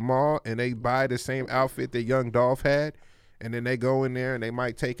the mall and they buy the same outfit that Young Dolph had, and then they go in there and they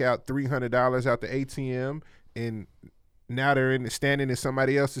might take out $300 out the ATM, and now they're standing in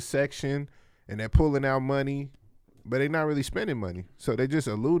somebody else's section and they're pulling out money, but they're not really spending money. So they're just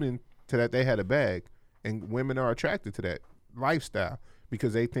alluding to that they had a bag, and women are attracted to that lifestyle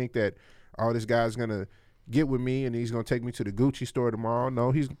because they think that, oh, this guy's gonna get with me and he's gonna take me to the Gucci store tomorrow.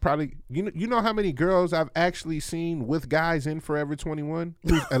 No, he's probably you know how many girls I've actually seen with guys in Forever 21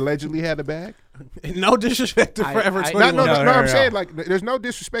 who allegedly had a bag. No disrespect to Forever 21. No, I'm saying like there's no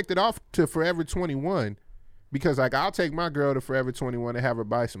disrespect at all to Forever 21 because like I'll take my girl to Forever 21 and have her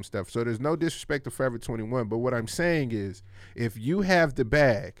buy some stuff. So there's no disrespect to Forever 21. But what I'm saying is if you have the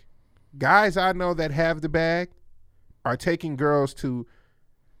bag, guys I know that have the bag are taking girls to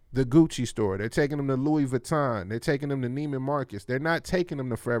the Gucci store. They're taking them to Louis Vuitton. They're taking them to Neiman Marcus. They're not taking them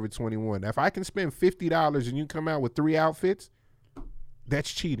to Forever 21. If I can spend $50 and you come out with 3 outfits,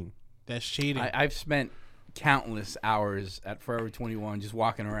 that's cheating. That's cheating. I've spent countless hours at Forever 21 just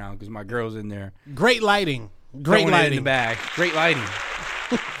walking around because my girl's in there. Great lighting. Great throwing it in lighting. the bag. Great lighting.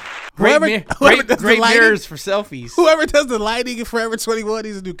 Whoever Great does the great lighting- mirrors for selfies. Whoever does the lighting in Forever 21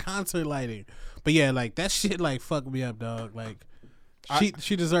 needs to do concert lighting. But yeah, like that shit like fucked me up, dog. Like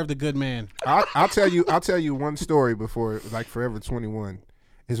she deserved a good man. I'll tell you one story before like Forever 21.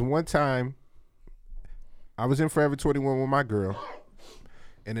 Is one time I was in Forever 21 with my girl,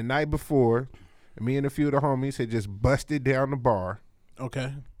 and the night before, me and a few of the homies had just busted down the bar.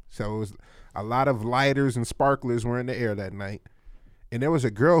 Okay. So it was a lot of lighters and sparklers were in the air that night. And there was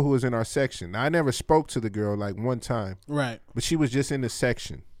a girl who was in our section. Now, I never spoke to the girl like one time. Right. But she was just in the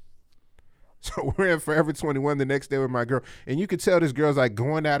section. So we're at Forever 21 the next day with my girl. And you could tell this girl's like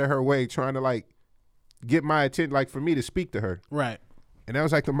going out of her way trying to like get my attention, like for me to speak to her. Right. And that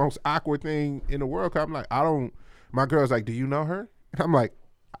was like the most awkward thing in the world. 'Cause I'm like, my girl's like, do you know her? And I'm like,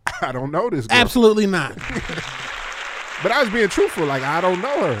 I don't know this girl. Absolutely not. But I was being truthful. Like, I don't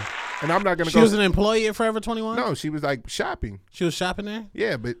know her. And I'm not going to go. She was an employee at Forever 21? No, she was like shopping. She was shopping there?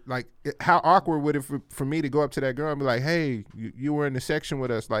 Yeah, but like, how awkward would it for me to go up to that girl and be like, hey, you were in the section with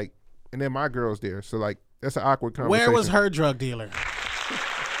us, like, and then my girl's there. So, like, that's an awkward conversation. Where was her drug dealer?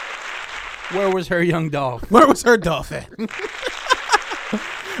 Where was her young dog? Where was her Dolph at?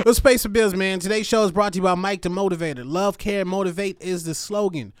 Let's pay some bills, man. Today's show is brought to you by Mike the Motivator. Love, care, motivate is the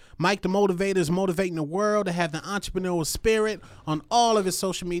slogan. Mike the Motivator is motivating the world to have the entrepreneurial spirit on all of his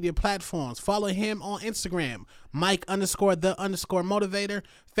social media platforms. Follow him on Instagram, Mike_the_motivator,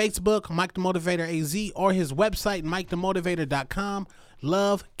 Facebook, Mike the Motivator AZ, or his website, MikeTheMotivator.com.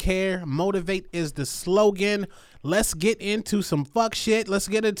 Love, care, motivate is the slogan. Let's get into some fuck shit. Let's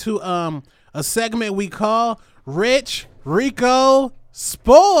get into a segment we call Rich Rico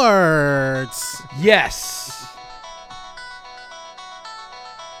Sports. Yes.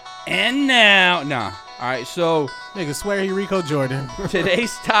 And now, All right, so Nigga, swear he Rico Jordan.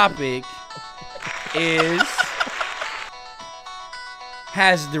 today's topic is,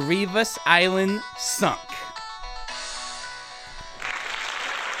 has the Rivas Island sunk?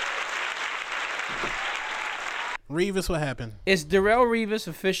 Revis, what happened? Is Darrelle Rivas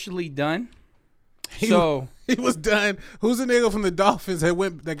officially done? He So was done. Who's the nigga from the Dolphins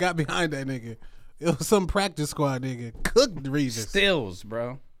that got behind that nigga? It was some practice squad nigga. Cooked Revis. Stills,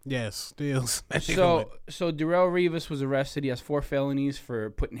 bro. Yes, Stills. That nigga So went- Darrelle Rivas was arrested. He has 4 felonies for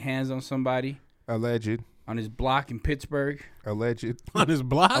putting hands on somebody Alleged on his block in Pittsburgh, on his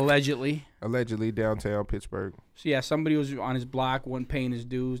block. allegedly. allegedly downtown Pittsburgh. So yeah, somebody was on his block, wasn't paying his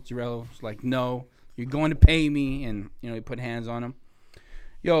dues. Darrelle was like, "No, you're going to pay me," and he put hands on him.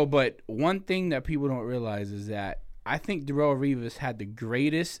 Yo, but one thing that people don't realize is that I think Darrelle Rivas had the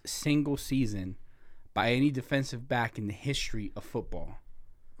greatest single season by any defensive back in the history of football.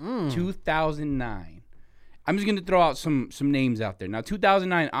 2009. I'm just gonna throw out some names out there. Now,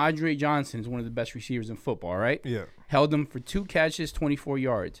 2009, Andre Johnson is one of the best receivers in football, right? Yeah. Held him for 2 catches, 24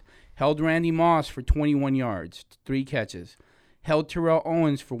 yards. Held Randy Moss for 21 yards, 3 catches. Held Terrell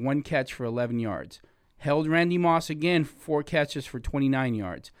Owens for 1 catch for 11 yards. Held Randy Moss again, 4 catches for 29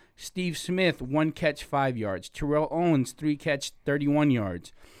 yards. Steve Smith, 1 catch, 5 yards. Terrell Owens, 3 catch, 31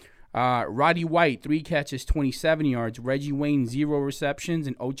 yards. Roddy White, 3 catches, 27 yards. Reggie Wayne, 0 receptions.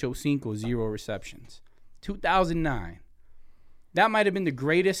 And Ocho Cinco, 0 receptions. 2009. That might have been the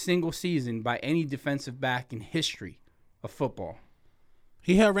greatest single season by any defensive back in history of football.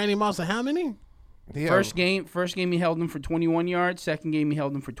 He held Randy Moss at how many? Yeah. First game he held him for 21 yards. Second game he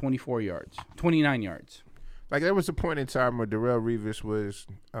held him for 29 yards. Like, there was a point in time where Darrelle Rivas was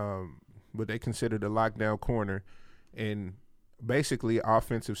what they considered a lockdown corner, and basically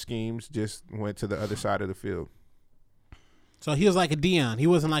offensive schemes just went to the other side of the field. So he was like a Dion. He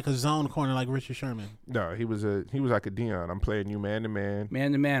wasn't like a zone corner like Richard Sherman. No, he was like a Dion. I'm playing you man to man.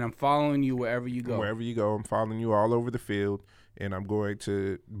 Man to man, I'm following you wherever you go. Wherever you go, I'm following you all over the field, and I'm going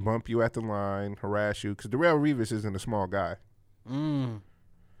to bump you at the line, harass you, because Darrelle Rivas isn't a small guy.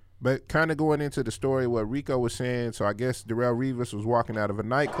 But kind of going into the story, what Rico was saying, so I guess Darrelle Rivas was walking out of a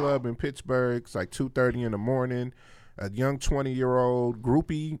nightclub in Pittsburgh. It's like 2:30 in the morning. A young 20-year-old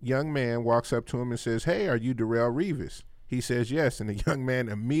groupie young man walks up to him and says, "Hey, are you Darrelle Rivas?" He says yes, and the young man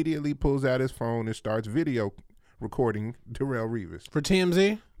immediately pulls out his phone and starts video recording Darrelle Rivas. For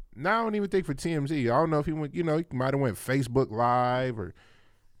TMZ? No, I don't even think for TMZ. I don't know if he went, he might have went Facebook Live or,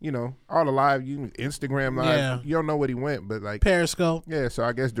 all the live, Instagram Live. Yeah. You don't know what he went, but like. Periscope. Yeah, so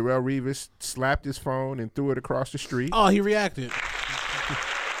I guess Darrelle Rivas slapped his phone and threw it across the street. Oh, he reacted.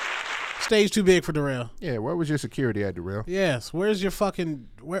 stage too big for Darrell. Yeah, where was your security at, Darrell? Yes. Where's your fucking?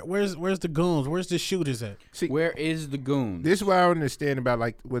 Where's the goons? Where's the shooters at? See, Where is the goon? this is what I don't understand about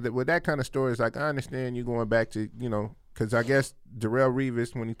like with that kind of stories. Like I understand you going back to because I guess Darrell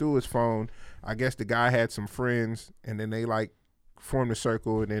Revis when he threw his phone, I guess the guy had some friends and then they like formed a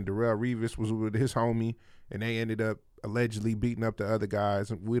circle and then Darrell Revis was with his homie and they ended up allegedly beating up the other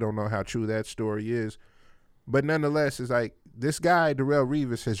guys. And we don't know how true that story is, but nonetheless, it's like this guy Darrell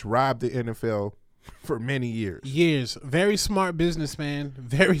Revis has robbed the NFL for many years. Very smart businessman.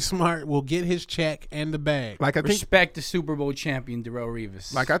 Very smart. Will get his check and the bag. Like I think. Respect the Super Bowl champion Darrell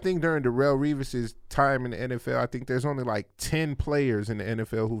Revis. Like I think during Darrell Revis's time in the NFL, I think there's only like 10 players in the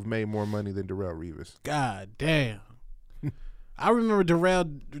NFL who've made more money than Darrell Revis. God damn. I remember Darrell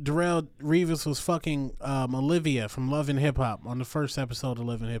Revis was fucking Olivia from Love and Hip Hop on the first episode of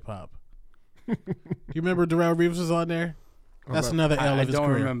Love and Hip Hop. You remember Darrell Revis was on there? That's another L I of his don't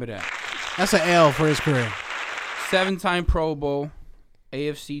career. remember that. That's an L for his career. 7-time Pro Bowl,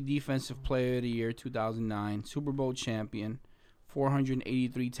 AFC Defensive Player of the Year 2009, Super Bowl champion,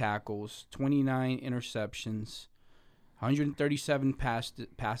 483 tackles, 29 interceptions, 137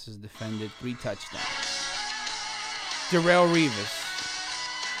 passes defended, 3 touchdowns. Darrell Revis,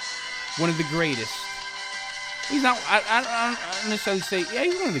 one of the greatest. He's not. I don't necessarily say. Yeah,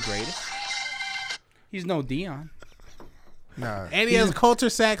 he's one of the greatest. He's no Dion. Nah. And he has culture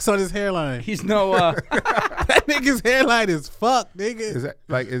sacks on his hairline. He's no. That nigga's hairline is fucked, nigga.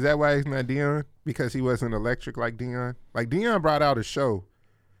 Is that why he's not Dion? Because he wasn't electric like Dion? Like Dion brought out a show.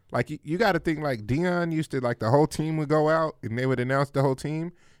 Like you got to think like Dion used to like the whole team would go out and they would announce the whole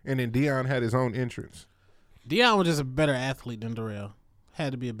team and then Dion had his own entrance. Dion was just a better athlete than Darrell.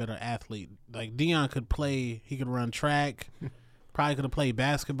 Had to be a better athlete. Like Dion could play, he could run track, probably could have played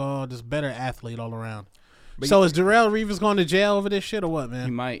basketball, just better athlete all around. But so is Darrell Revis going to jail over this shit or what, He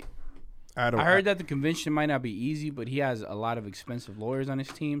man? might. I heard that the convention might not be easy, but he has a lot of expensive lawyers on his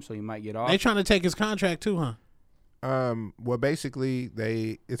team, so he might get off. They trying to take his contract too, huh? Well, basically,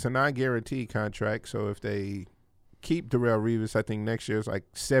 it's a non-guaranteed contract. So if they keep Darrell Revis, I think next year it's like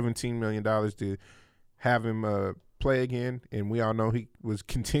 $17 million to have him play again. And we all know he was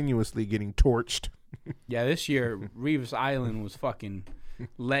continuously getting torched. Yeah, this year Revis Island was fucking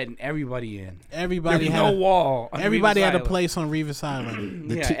letting everybody in. Everybody There was had no wall. On everybody Revis had a Island. place on Revis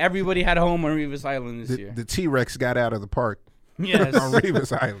Island. Everybody had a home on Revis Island this year. The T-Rex got out of the park Yes. on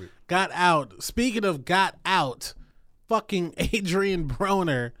Revis Island. Got out. Speaking of got out, fucking Adrian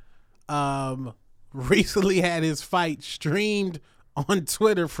Broner recently had his fight streamed on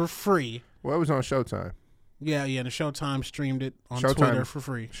Twitter for free. Well, it was on Showtime. Yeah, the Showtime streamed it on Showtime. Twitter for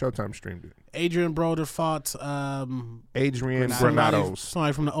free. Showtime streamed it. Adrian Broner fought Adrian somebody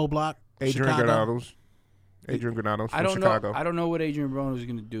Granados. from the O Block. Adrian Chicago. Granados. Adrian Granados from I don't Chicago. know. I don't know what Adrian Broner is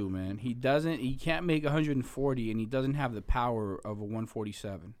gonna do, man. He can't make 140, and he doesn't have the power of a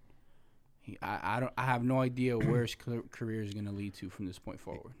 147. I have no idea where his career is gonna lead to from this point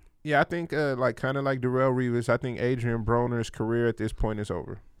forward. Yeah, I think kind of like Darrell Revis, I think Adrian Broner's career at this point is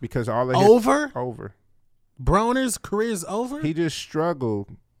over because all of over. Broner's career is over? He just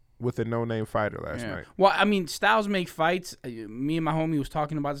struggled with a no-name fighter last night. Well, I mean, styles make fights. Me and my homie was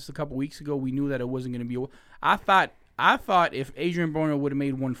talking about this a couple weeks ago. We knew that it wasn't going to be. I thought if Adrian Broner would have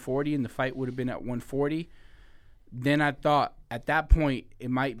made 140 and the fight would have been at 140, then I thought at that point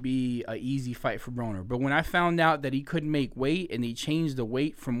it might be an easy fight for Broner. But when I found out that he couldn't make weight and they changed the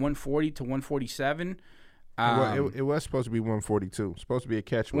weight from 140 to 147. It was supposed to be 142. Supposed to be a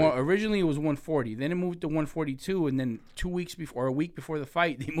catch weight. Well, originally it was 140. Then it moved to 142, and then 2 weeks before, or a week before the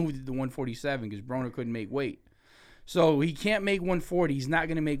fight, they moved it to 147 because Broner couldn't make weight. So he can't make 140. He's not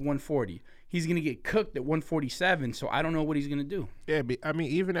going to make 140. He's going to get cooked at 147. So I don't know what he's going to do. Yeah, I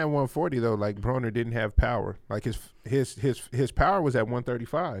mean, even at 140 though, like Broner didn't have power. Like his power was at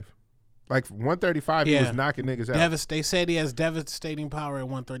 135. Like 135, he was knocking niggas out. They said he has devastating power at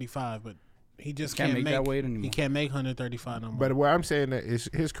 135, but he just can't make that weight anymore. He can't make 135 no more. But what I'm saying that is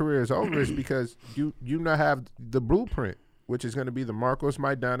his career is over is because you now have the blueprint, which is going to be the Marcos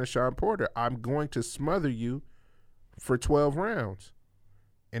Maidana, Sean Porter. I'm going to smother you for 12 rounds,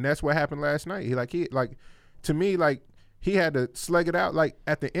 and that's what happened last night. To me, he had to slug it out. Like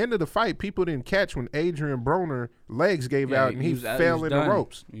at the end of the fight, people didn't catch when Adrian Broner legs gave out and he fell in the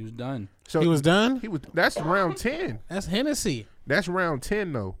ropes. He was done. So he was done. That's round 10. That's Hennessy. That's round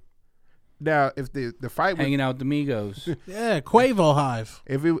 10 though. Now, if the fight was hanging out the Migos, yeah, Quavo Hive.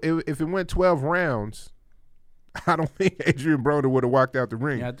 If it went 12 rounds, I don't think Adrian Broner would have walked out the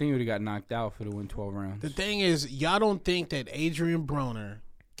ring. Yeah, I think he would have got knocked out if it went 12 rounds. The thing is, y'all don't think that Adrian Broner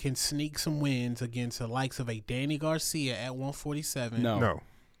can sneak some wins against the likes of a Danny Garcia at 147? No.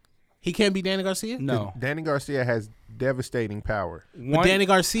 He can't be Danny Garcia? No. Danny Garcia has devastating power. But Danny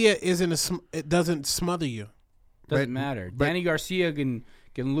Garcia it doesn't smother you. Doesn't matter. Danny Garcia can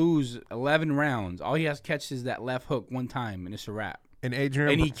lose 11 rounds. All he has to catch is that left hook one time, and it's a wrap. And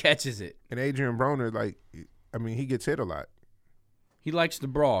he catches it. And Adrian Broner, he gets hit a lot. He likes the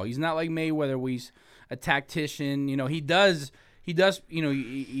brawl. He's not like Mayweather, where he's a tactician. You know, he does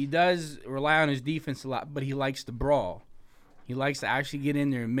rely on his defense a lot, but he likes the brawl. He likes to actually get in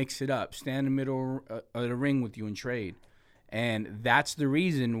there and mix it up, stand in the middle of the ring with you and trade. And that's the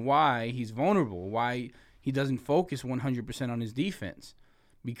reason why he's vulnerable, why he doesn't focus 100% on his defense.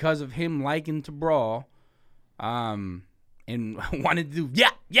 Because of him liking to brawl and wanting to do, yeah,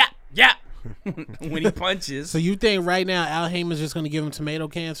 when he punches. So you think right now Al Heyman's just going to give him tomato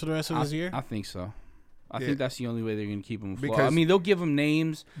cans for the rest of this year? I think so. I think that's the only way they're going to keep him afloat. Because I mean, they'll give him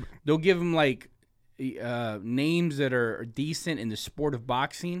names. They'll give him, names that are decent in the sport of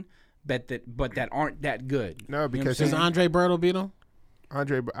boxing, but that aren't that good. No, because does Andre Berto beat him? I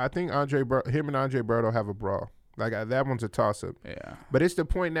think him and Andre Berto have a brawl. That one's a toss up. Yeah. But it's the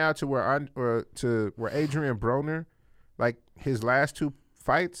point now to where Adrian Broner, his last 2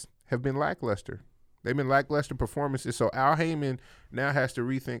 fights have been lackluster. They've been lackluster performances. So Al Heyman now has to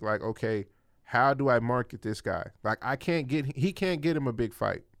rethink okay, how do I market this guy? He can't get him a big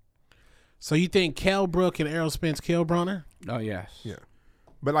fight. So you think Kell Brook and Errol Spence kill Broner? Oh, yes. Yeah.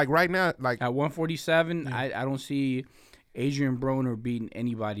 But right now, at 147, I don't see Adrian Broner beating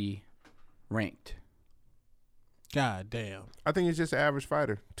anybody ranked. God damn. I think he's just an average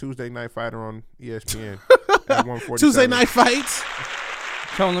fighter. Tuesday night fighter on ESPN at 147. Tuesday night fights.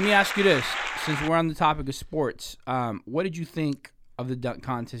 Tone, let me ask you this. Since we're on the topic of sports, what did you think of the dunk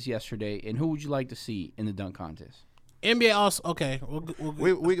contest yesterday, and who would you like to see in the dunk contest? NBA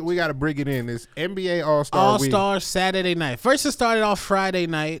we got to bring it in. It's NBA All-Star Week. All-Star Saturday night. First it started off Friday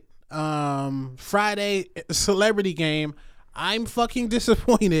night. Friday celebrity game. I'm fucking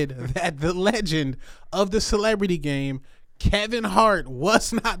disappointed that the legend of the celebrity game, Kevin Hart,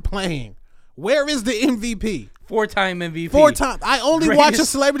 was not playing. Where is the MVP? 4-time MVP. 4 times. I only watch a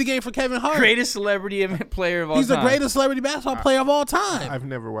celebrity game for Kevin Hart. Greatest celebrity player of all time. He's the greatest celebrity basketball player of all time. I've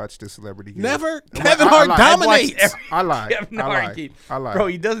never watched a celebrity game. Never? Kevin Hart dominates. I lied. I lied. Bro,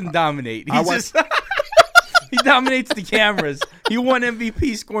 he doesn't dominate. He dominates the cameras. He won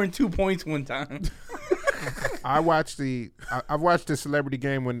MVP scoring 2 points one time. I've watched the celebrity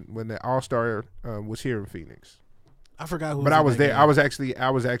game when the All-Star was here in Phoenix. I forgot who. But I was there. Game. I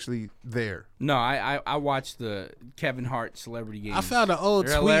was actually there. No, I watched the Kevin Hart celebrity game. I found an old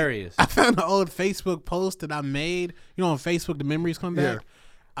tweet. Hilarious. I found an old Facebook post that I made. You know, on Facebook, the memories come back. Yeah.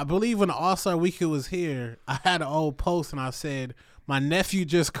 I believe when the All-Star Weekend was here, I had an old post and I said, my nephew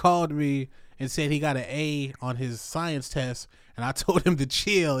just called me and said he got an A on his science test, and I told him to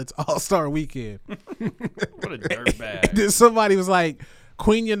chill. It's All-Star Weekend. What a dirtbag. Then somebody was like,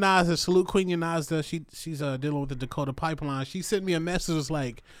 Queen Yanazda, salute Queen Yanazda. She's dealing with the Dakota Pipeline. She sent me a message, was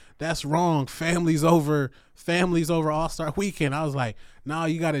like, that's wrong. Families over All-Star Weekend. I was like, no,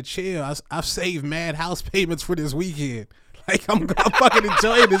 you gotta chill. I've saved mad house payments for this weekend. Like I'm fucking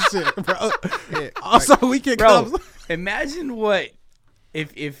enjoying this shit, bro. Yeah, All-Star Weekend comes. Imagine what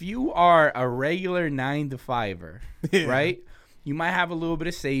if you are a regular 9-to-5er, right? You might have a little bit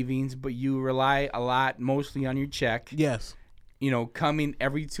of savings, but you rely a lot mostly on your check. Yes. You know, coming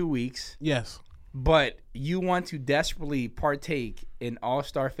every 2 weeks. Yes. But you want to desperately partake in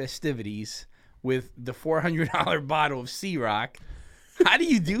All-Star festivities with the $400 bottle of Ciroc. How do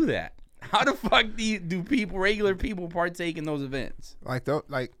you do that? How the fuck do regular people partake in those events?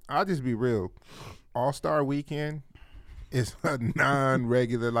 I'll just be real. All-Star Weekend is a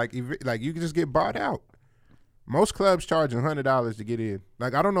non-regular you can just get bought out. Most clubs charge $100 to get in.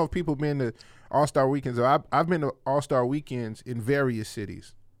 I don't know if people been to All-Star Weekends. I've been to All-Star Weekends in various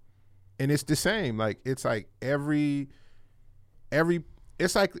cities, and it's the same. It's like every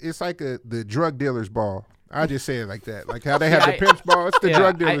it's like the drug dealer's ball. I just say it like that. Like how they have the pimp's ball. It's the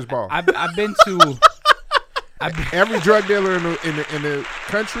drug dealer's ball. I've been to every drug dealer in the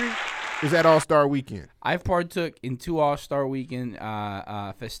country is at All-Star Weekend. I've partook in 2 All-Star Weekend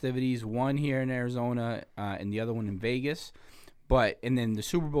festivities. One here in Arizona, and the other one in Vegas. And then the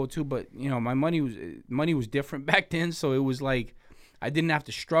Super Bowl too. But you know, my money was different back then, so it was like I didn't have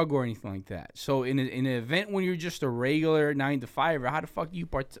to struggle or anything like that. So in an event when you're just a regular 9-to-5er, how the fuck do you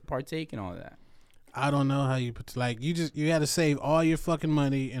partake in all of that? I don't know how you you got to save all your fucking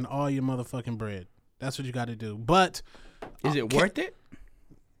money and all your motherfucking bread. That's what you got to do. But is it worth it?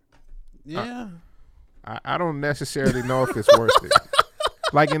 Yeah. I don't necessarily know if it's worth it.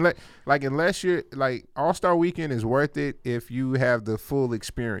 unless you're like All-Star Weekend is worth it if you have the full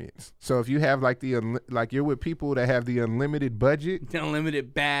experience. So if you have like you're with people that have the unlimited budget, The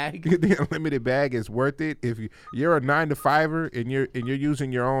unlimited bag. the unlimited bag is worth it. If you're a 9-to-5er and you're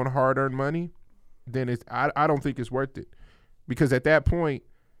using your own hard-earned money, then I don't think it's worth it, because at that point,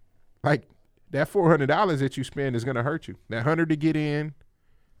 like that $400 that you spend is gonna hurt you. That $100 to get in,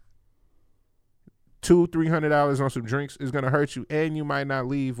 $200-$300 on some drinks is gonna hurt you, and you might not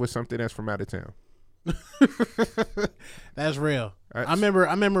leave with something that's from out of town. That's real. I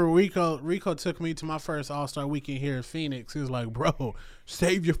remember Rico took me to my first All-Star Weekend here in Phoenix. He was like, bro,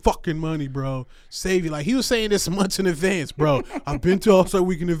 save your fucking money, bro. Save you. Like, he was saying this months in advance, bro. I've been to All-Star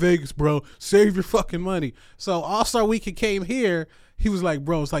Weekend in Vegas, bro. Save your fucking money. So All-Star Weekend came here. He was like,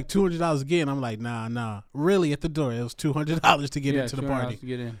 bro, it's like $200 again. I'm like, nah. Really, at the door, it was $200 to get into the party. To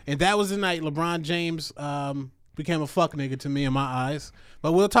get in. And that was the night LeBron James became a fuck nigga to me in my eyes.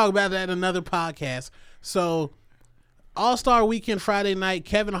 But we'll talk about that in another podcast. So All-Star Weekend Friday night,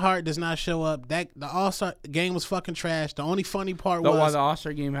 Kevin Hart does not show up. The All-Star game was fucking trash. The only funny part Why was the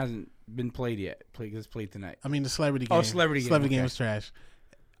All-Star game hasn't been played yet. It's played tonight. I mean the celebrity game. Oh, celebrity game. Game Okay. was trash.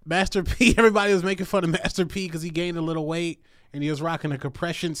 Master P, everybody was making fun of Master P because he gained a little weight and he was rocking a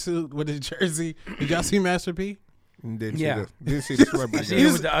compression suit with his jersey. Did y'all see Master P? Didn't Yeah. see the celebrity seen game.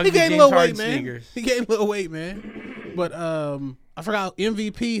 him with the ugly He gained a James little weight, Harden man. sneakers. He gained a little weight, man. But I forgot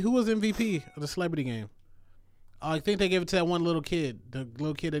MVP. Who was MVP of the celebrity game? I think they gave it to that one little kid, the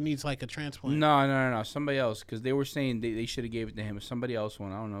little kid that needs like a transplant. No. Somebody else, because they were saying they should have gave it to him. Somebody else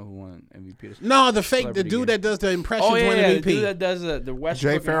won. I don't know who won MVP. No, the Celebrity dude game. that does the impressions Oh, won yeah, MVP. the dude that does the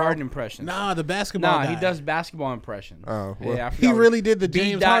Westbrook and Farrell? Harden impressions. Nah, the basketball guy. He does basketball impressions. Oh, well. Yeah, I He forgot really did the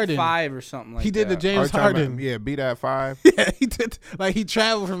James Harden. B.5 or something like that. He did the Are you James talking about- Harden. Yeah, B.5. Yeah, he did. Like he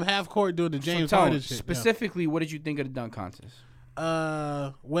traveled from half court doing the James So, Tone, Harden shit. specifically, what did you think of the dunk contest?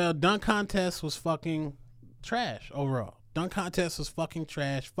 Well, dunk contest was fucking trash overall. Dunk contest was fucking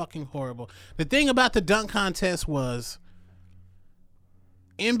trash, fucking horrible. The thing about the dunk contest was,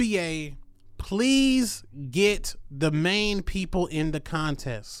 NBA, please get the main people in the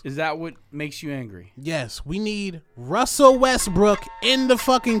contest. Is that what makes you angry? Yes, we need Russell Westbrook in the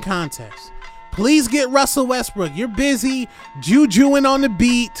fucking contest. Please get Russell Westbrook. You're busy jujuing on the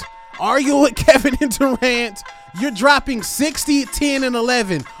beat, arguing with Kevin and Durant. You're dropping 60, 10, and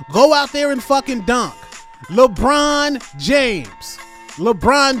 11. Go out there and fucking dunk. LeBron James.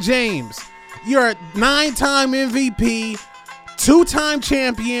 You're a 9-time MVP, 2-time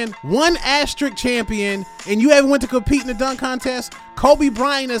champion, 1 asterisk champion, and you haven't went to compete in the dunk contest? Kobe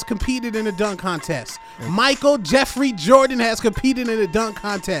Bryant has competed in the dunk contest. Michael Jeffrey Jordan has competed in the dunk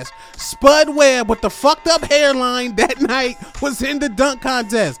contest. Spud Webb with the fucked up hairline that night was in the dunk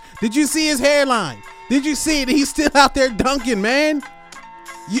contest. Did you see his hairline? Did you see it? He's still out there dunking, man.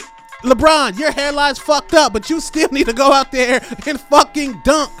 LeBron, your hairline's fucked up, but you still need to go out there and fucking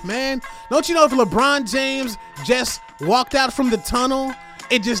dunk, man. Don't you know if LeBron James just walked out from the tunnel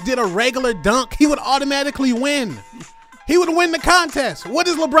and just did a regular dunk, he would automatically win. He would win the contest. What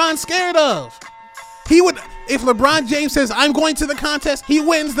is LeBron scared of? If LeBron James says, I'm going to the contest, he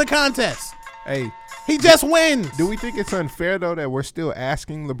wins the contest. Hey, He just wins. do we think it's unfair though that we're still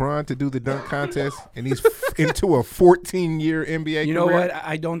asking LeBron to do the dunk contest and he's into a 14-year NBA You know career? what?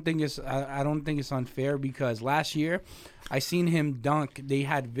 I don't think it's unfair, because last year I seen him dunk. They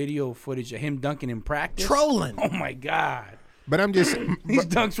had video footage of him dunking in practice. Trolling. Oh my god, But I'm just these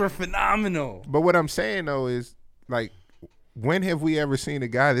dunks were phenomenal. But what I'm saying though is, like, when have we ever seen a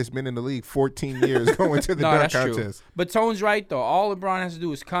guy that's been in the league 14 years going to the No, dunk that's true. contest? But Tone's right though. All LeBron has to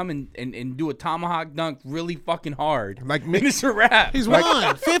do is come and do a tomahawk dunk really fucking hard. Like me- and it's a wrap. He's won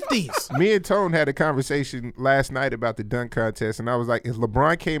 50s. Me and Tone had a conversation last night about the dunk contest, and I was like, if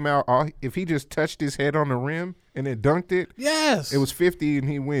LeBron came out, if he just touched his head on the rim and then dunked it, Yes. it was 50 and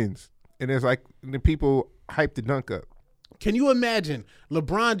he wins. And it's like the people hype the dunk up. Can you imagine?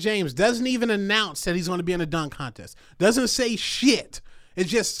 LeBron James doesn't even announce that he's going to be in a dunk contest. Doesn't say shit. It's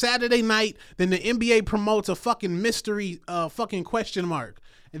just Saturday night. Then the NBA promotes a fucking mystery fucking question mark.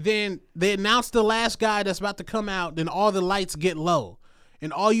 And then they announce the last guy that's about to come out. Then all the lights get low.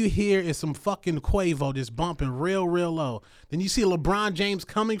 And all you hear is some fucking Quavo just bumping real, real low. Then you see LeBron James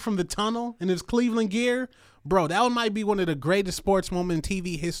coming from the tunnel in his Cleveland gear. Bro, that one might be one of the greatest sports moments in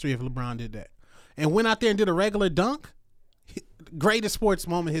TV history if LeBron did that. And went out there and did a regular dunk. Greatest sports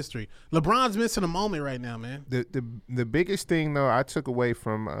moment history. LeBron's missing a moment right now, man. The biggest thing though I took away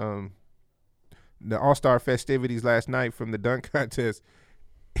from the All-Star festivities last night from the dunk contest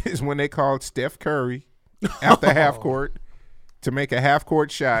is when they called Steph Curry out the half court to make a half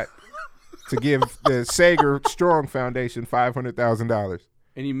court shot to give the Sager Strong Foundation $500,000.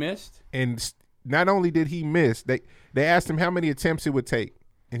 And he missed? And not only did he miss, they asked him how many attempts it would take,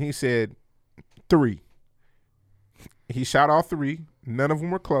 and he said 3. He shot all 3. None of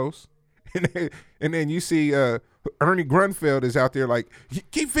them were close. And then you see Ernie Grunfeld is out there like,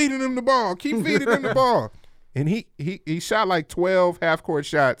 keep feeding him the ball, keep feeding him the ball. And he shot like 12 half-court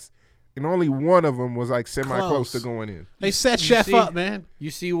shots, and only one of them was like semi-close to going in. They set Chef up, man. You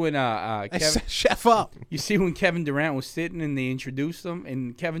see when They set Chef up. you see when Kevin Durant was sitting and they introduced him,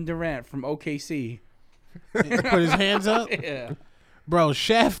 and Kevin Durant from OKC. Put his hands up. Yeah. Bro,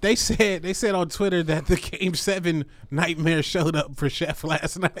 Chef, they said on Twitter that the Game 7 nightmare showed up for Chef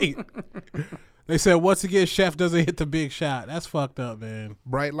last night. They said once again Chef doesn't hit the big shot. That's fucked up, man.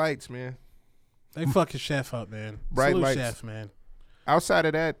 Bright lights, man. They fucking Chef up, man. Bright Salute lights. Chef, man. Outside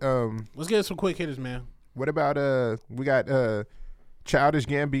of that, Let's get some quick hitters, man. what about we got Childish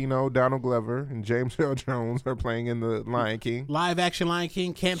Gambino, Donald Glover, and James Earl Jones are playing in the Lion King. Live action Lion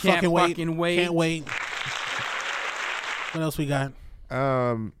King. Can't Can't wait. fucking wait. Can't wait. What else we got?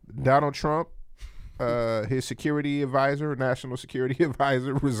 Donald Trump, his security advisor, national security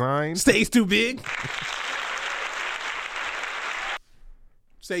advisor, resigned. Stage too big.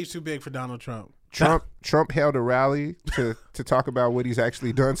 Stage too big for Donald Trump. Trump held a rally to talk about what he's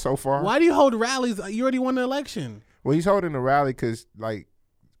actually done so far. Why do you hold rallies? You already won the election. Well, he's holding a rally because like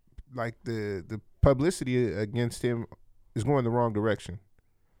the publicity against him is going the wrong direction.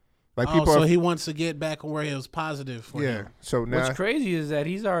 Like So he wants to get back on where he was positive for him. So now What's crazy is that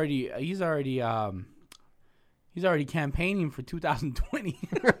he's already campaigning for 2020,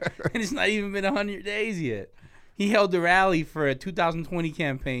 and it's not even been 100 days yet. He held the rally for a 2020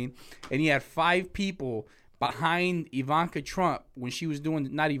 campaign, and he had 5 people behind Ivanka Trump when she was doing,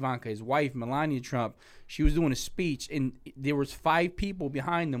 not Ivanka, his wife Melania Trump. She was doing a speech, and there was 5 people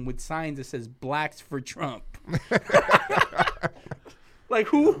behind them with signs that says "Blacks for Trump." Like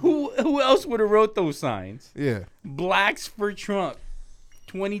who else would have wrote those signs? Yeah. Blacks for Trump.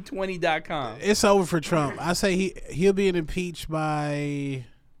 2020.com. It's over for Trump. I say he'll be impeached by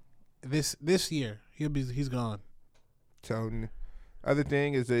this year. He's gone. So other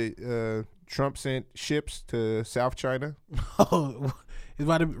thing is that Trump sent ships to South China. Oh, it's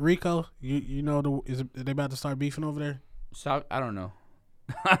about to Rico. You know are they about to start beefing over there? So I don't know.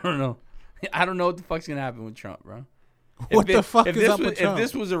 I don't know what the fuck's gonna happen with Trump, bro. What the fuck is up with Trump? If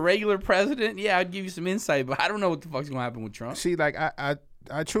this was a regular president, yeah, I'd give you some insight, but I don't know what the fuck's gonna happen with Trump. See, like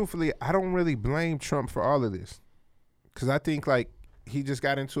I truthfully, I don't really blame Trump for all of this, because I think like he just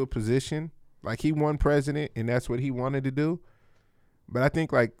got into a position, like he won president and that's what he wanted to do. But I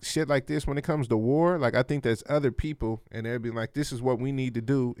think like shit like this, when it comes to war, like I think there's other people and they'll be like, this is what we need to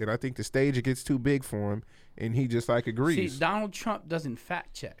do, and I think the stage gets too big for him, and he just like agrees. See, Donald Trump doesn't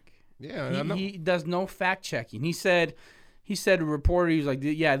fact check. Yeah, I know. He does no fact checking. He said to a reporter, he was like,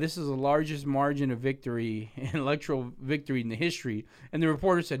 yeah, this is the largest margin of victory, electoral victory in the history. And the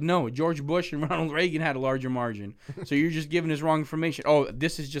reporter said, no, George Bush and Ronald Reagan had a larger margin. So you're just giving us wrong information. Oh,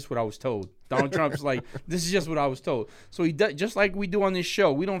 this is just what I was told. Donald Trump's like, this is just what I was told. So he does, just like we do on this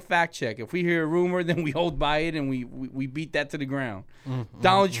show, we don't fact check. If we hear a rumor, then we hold by it and we beat that to the ground.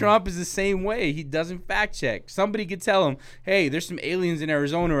 Donald Trump is the same way. He doesn't fact check. Somebody could tell him, hey, there's some aliens in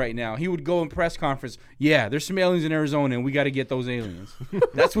Arizona right now. He would go in press conference, yeah, there's some aliens in Arizona and we got to get those aliens.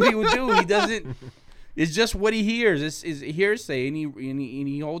 That's what he would do. He doesn't. It's just what he hears. It's hearsay, and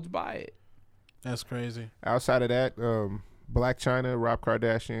he holds by it. That's crazy. Outside of that, Black China, Rob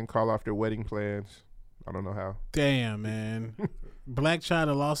Kardashian call off their wedding plans. I don't know how. Damn, man. Black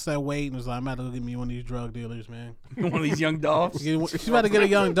China lost that weight and was like, I'm about to go get me one of these drug dealers, man. One of these young Dolphs. She's about to get a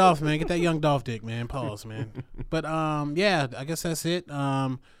young Dolph, man. Get that young Dolph dick, man. Pause, man. But yeah, I guess that's it.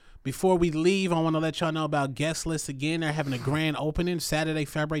 Before we leave, I want to let y'all know about Guest List again. They're having a grand opening Saturday,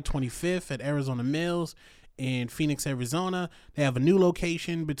 February 25th at Arizona Mills in Phoenix, Arizona. They have a new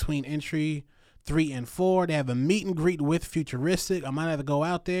location between entry 3 and 4. They have a meet and greet with Futuristic. I might have to go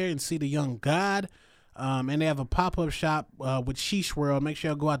out there and see the young god. And they have a pop-up shop with Sheesh World. Make sure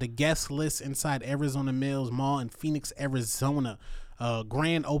y'all go out to Guest List inside Arizona Mills Mall in Phoenix, Arizona.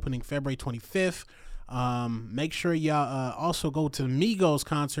 Grand opening February 25th. Make sure y'all also go to the Migos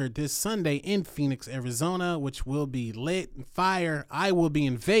concert this Sunday in Phoenix, Arizona, which will be lit and fire. I will be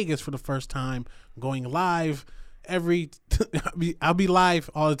in Vegas for the first time, going live I'll be live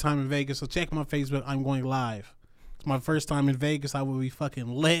all the time in Vegas, so check my Facebook. I'm going live. It's my first time in Vegas. I will be fucking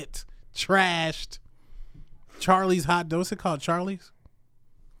lit, trashed. Charlie's Hot Dog. What's it called? Charlie's?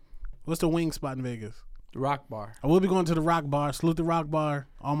 What's the wing spot in Vegas? The Rock Bar. I will be going to the Rock Bar. Salute the Rock Bar.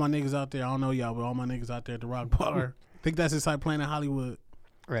 All my niggas out there. I don't know y'all, but all my niggas out there at the Rock Bar. I think that's inside Planet Hollywood.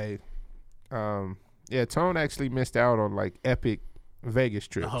 Right. Yeah, Tone actually missed out on like epic Vegas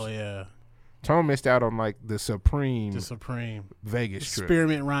trips. Oh yeah, Tone missed out on like the supreme Vegas trip.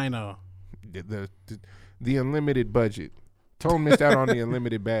 Spearmint Rhino. The unlimited budget. Tone missed out on the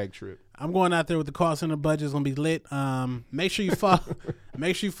unlimited bag trip. I'm going out there with the call center budget. It's gonna be lit. Make sure you follow.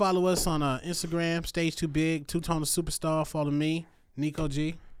 Make sure you follow us on Instagram. Stage Too Big. Two Tone the Superstar. Follow me, Nico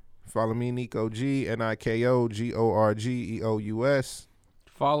G. Follow me, Nico G. NIKOGORGEOUS.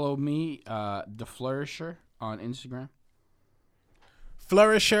 Follow me, The Flourisher, on Instagram.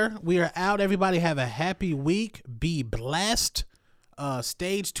 Flourisher. We are out. Everybody have a happy week. Be blessed.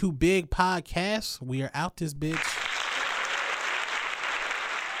 Stage Too Big podcast. We are out this bitch.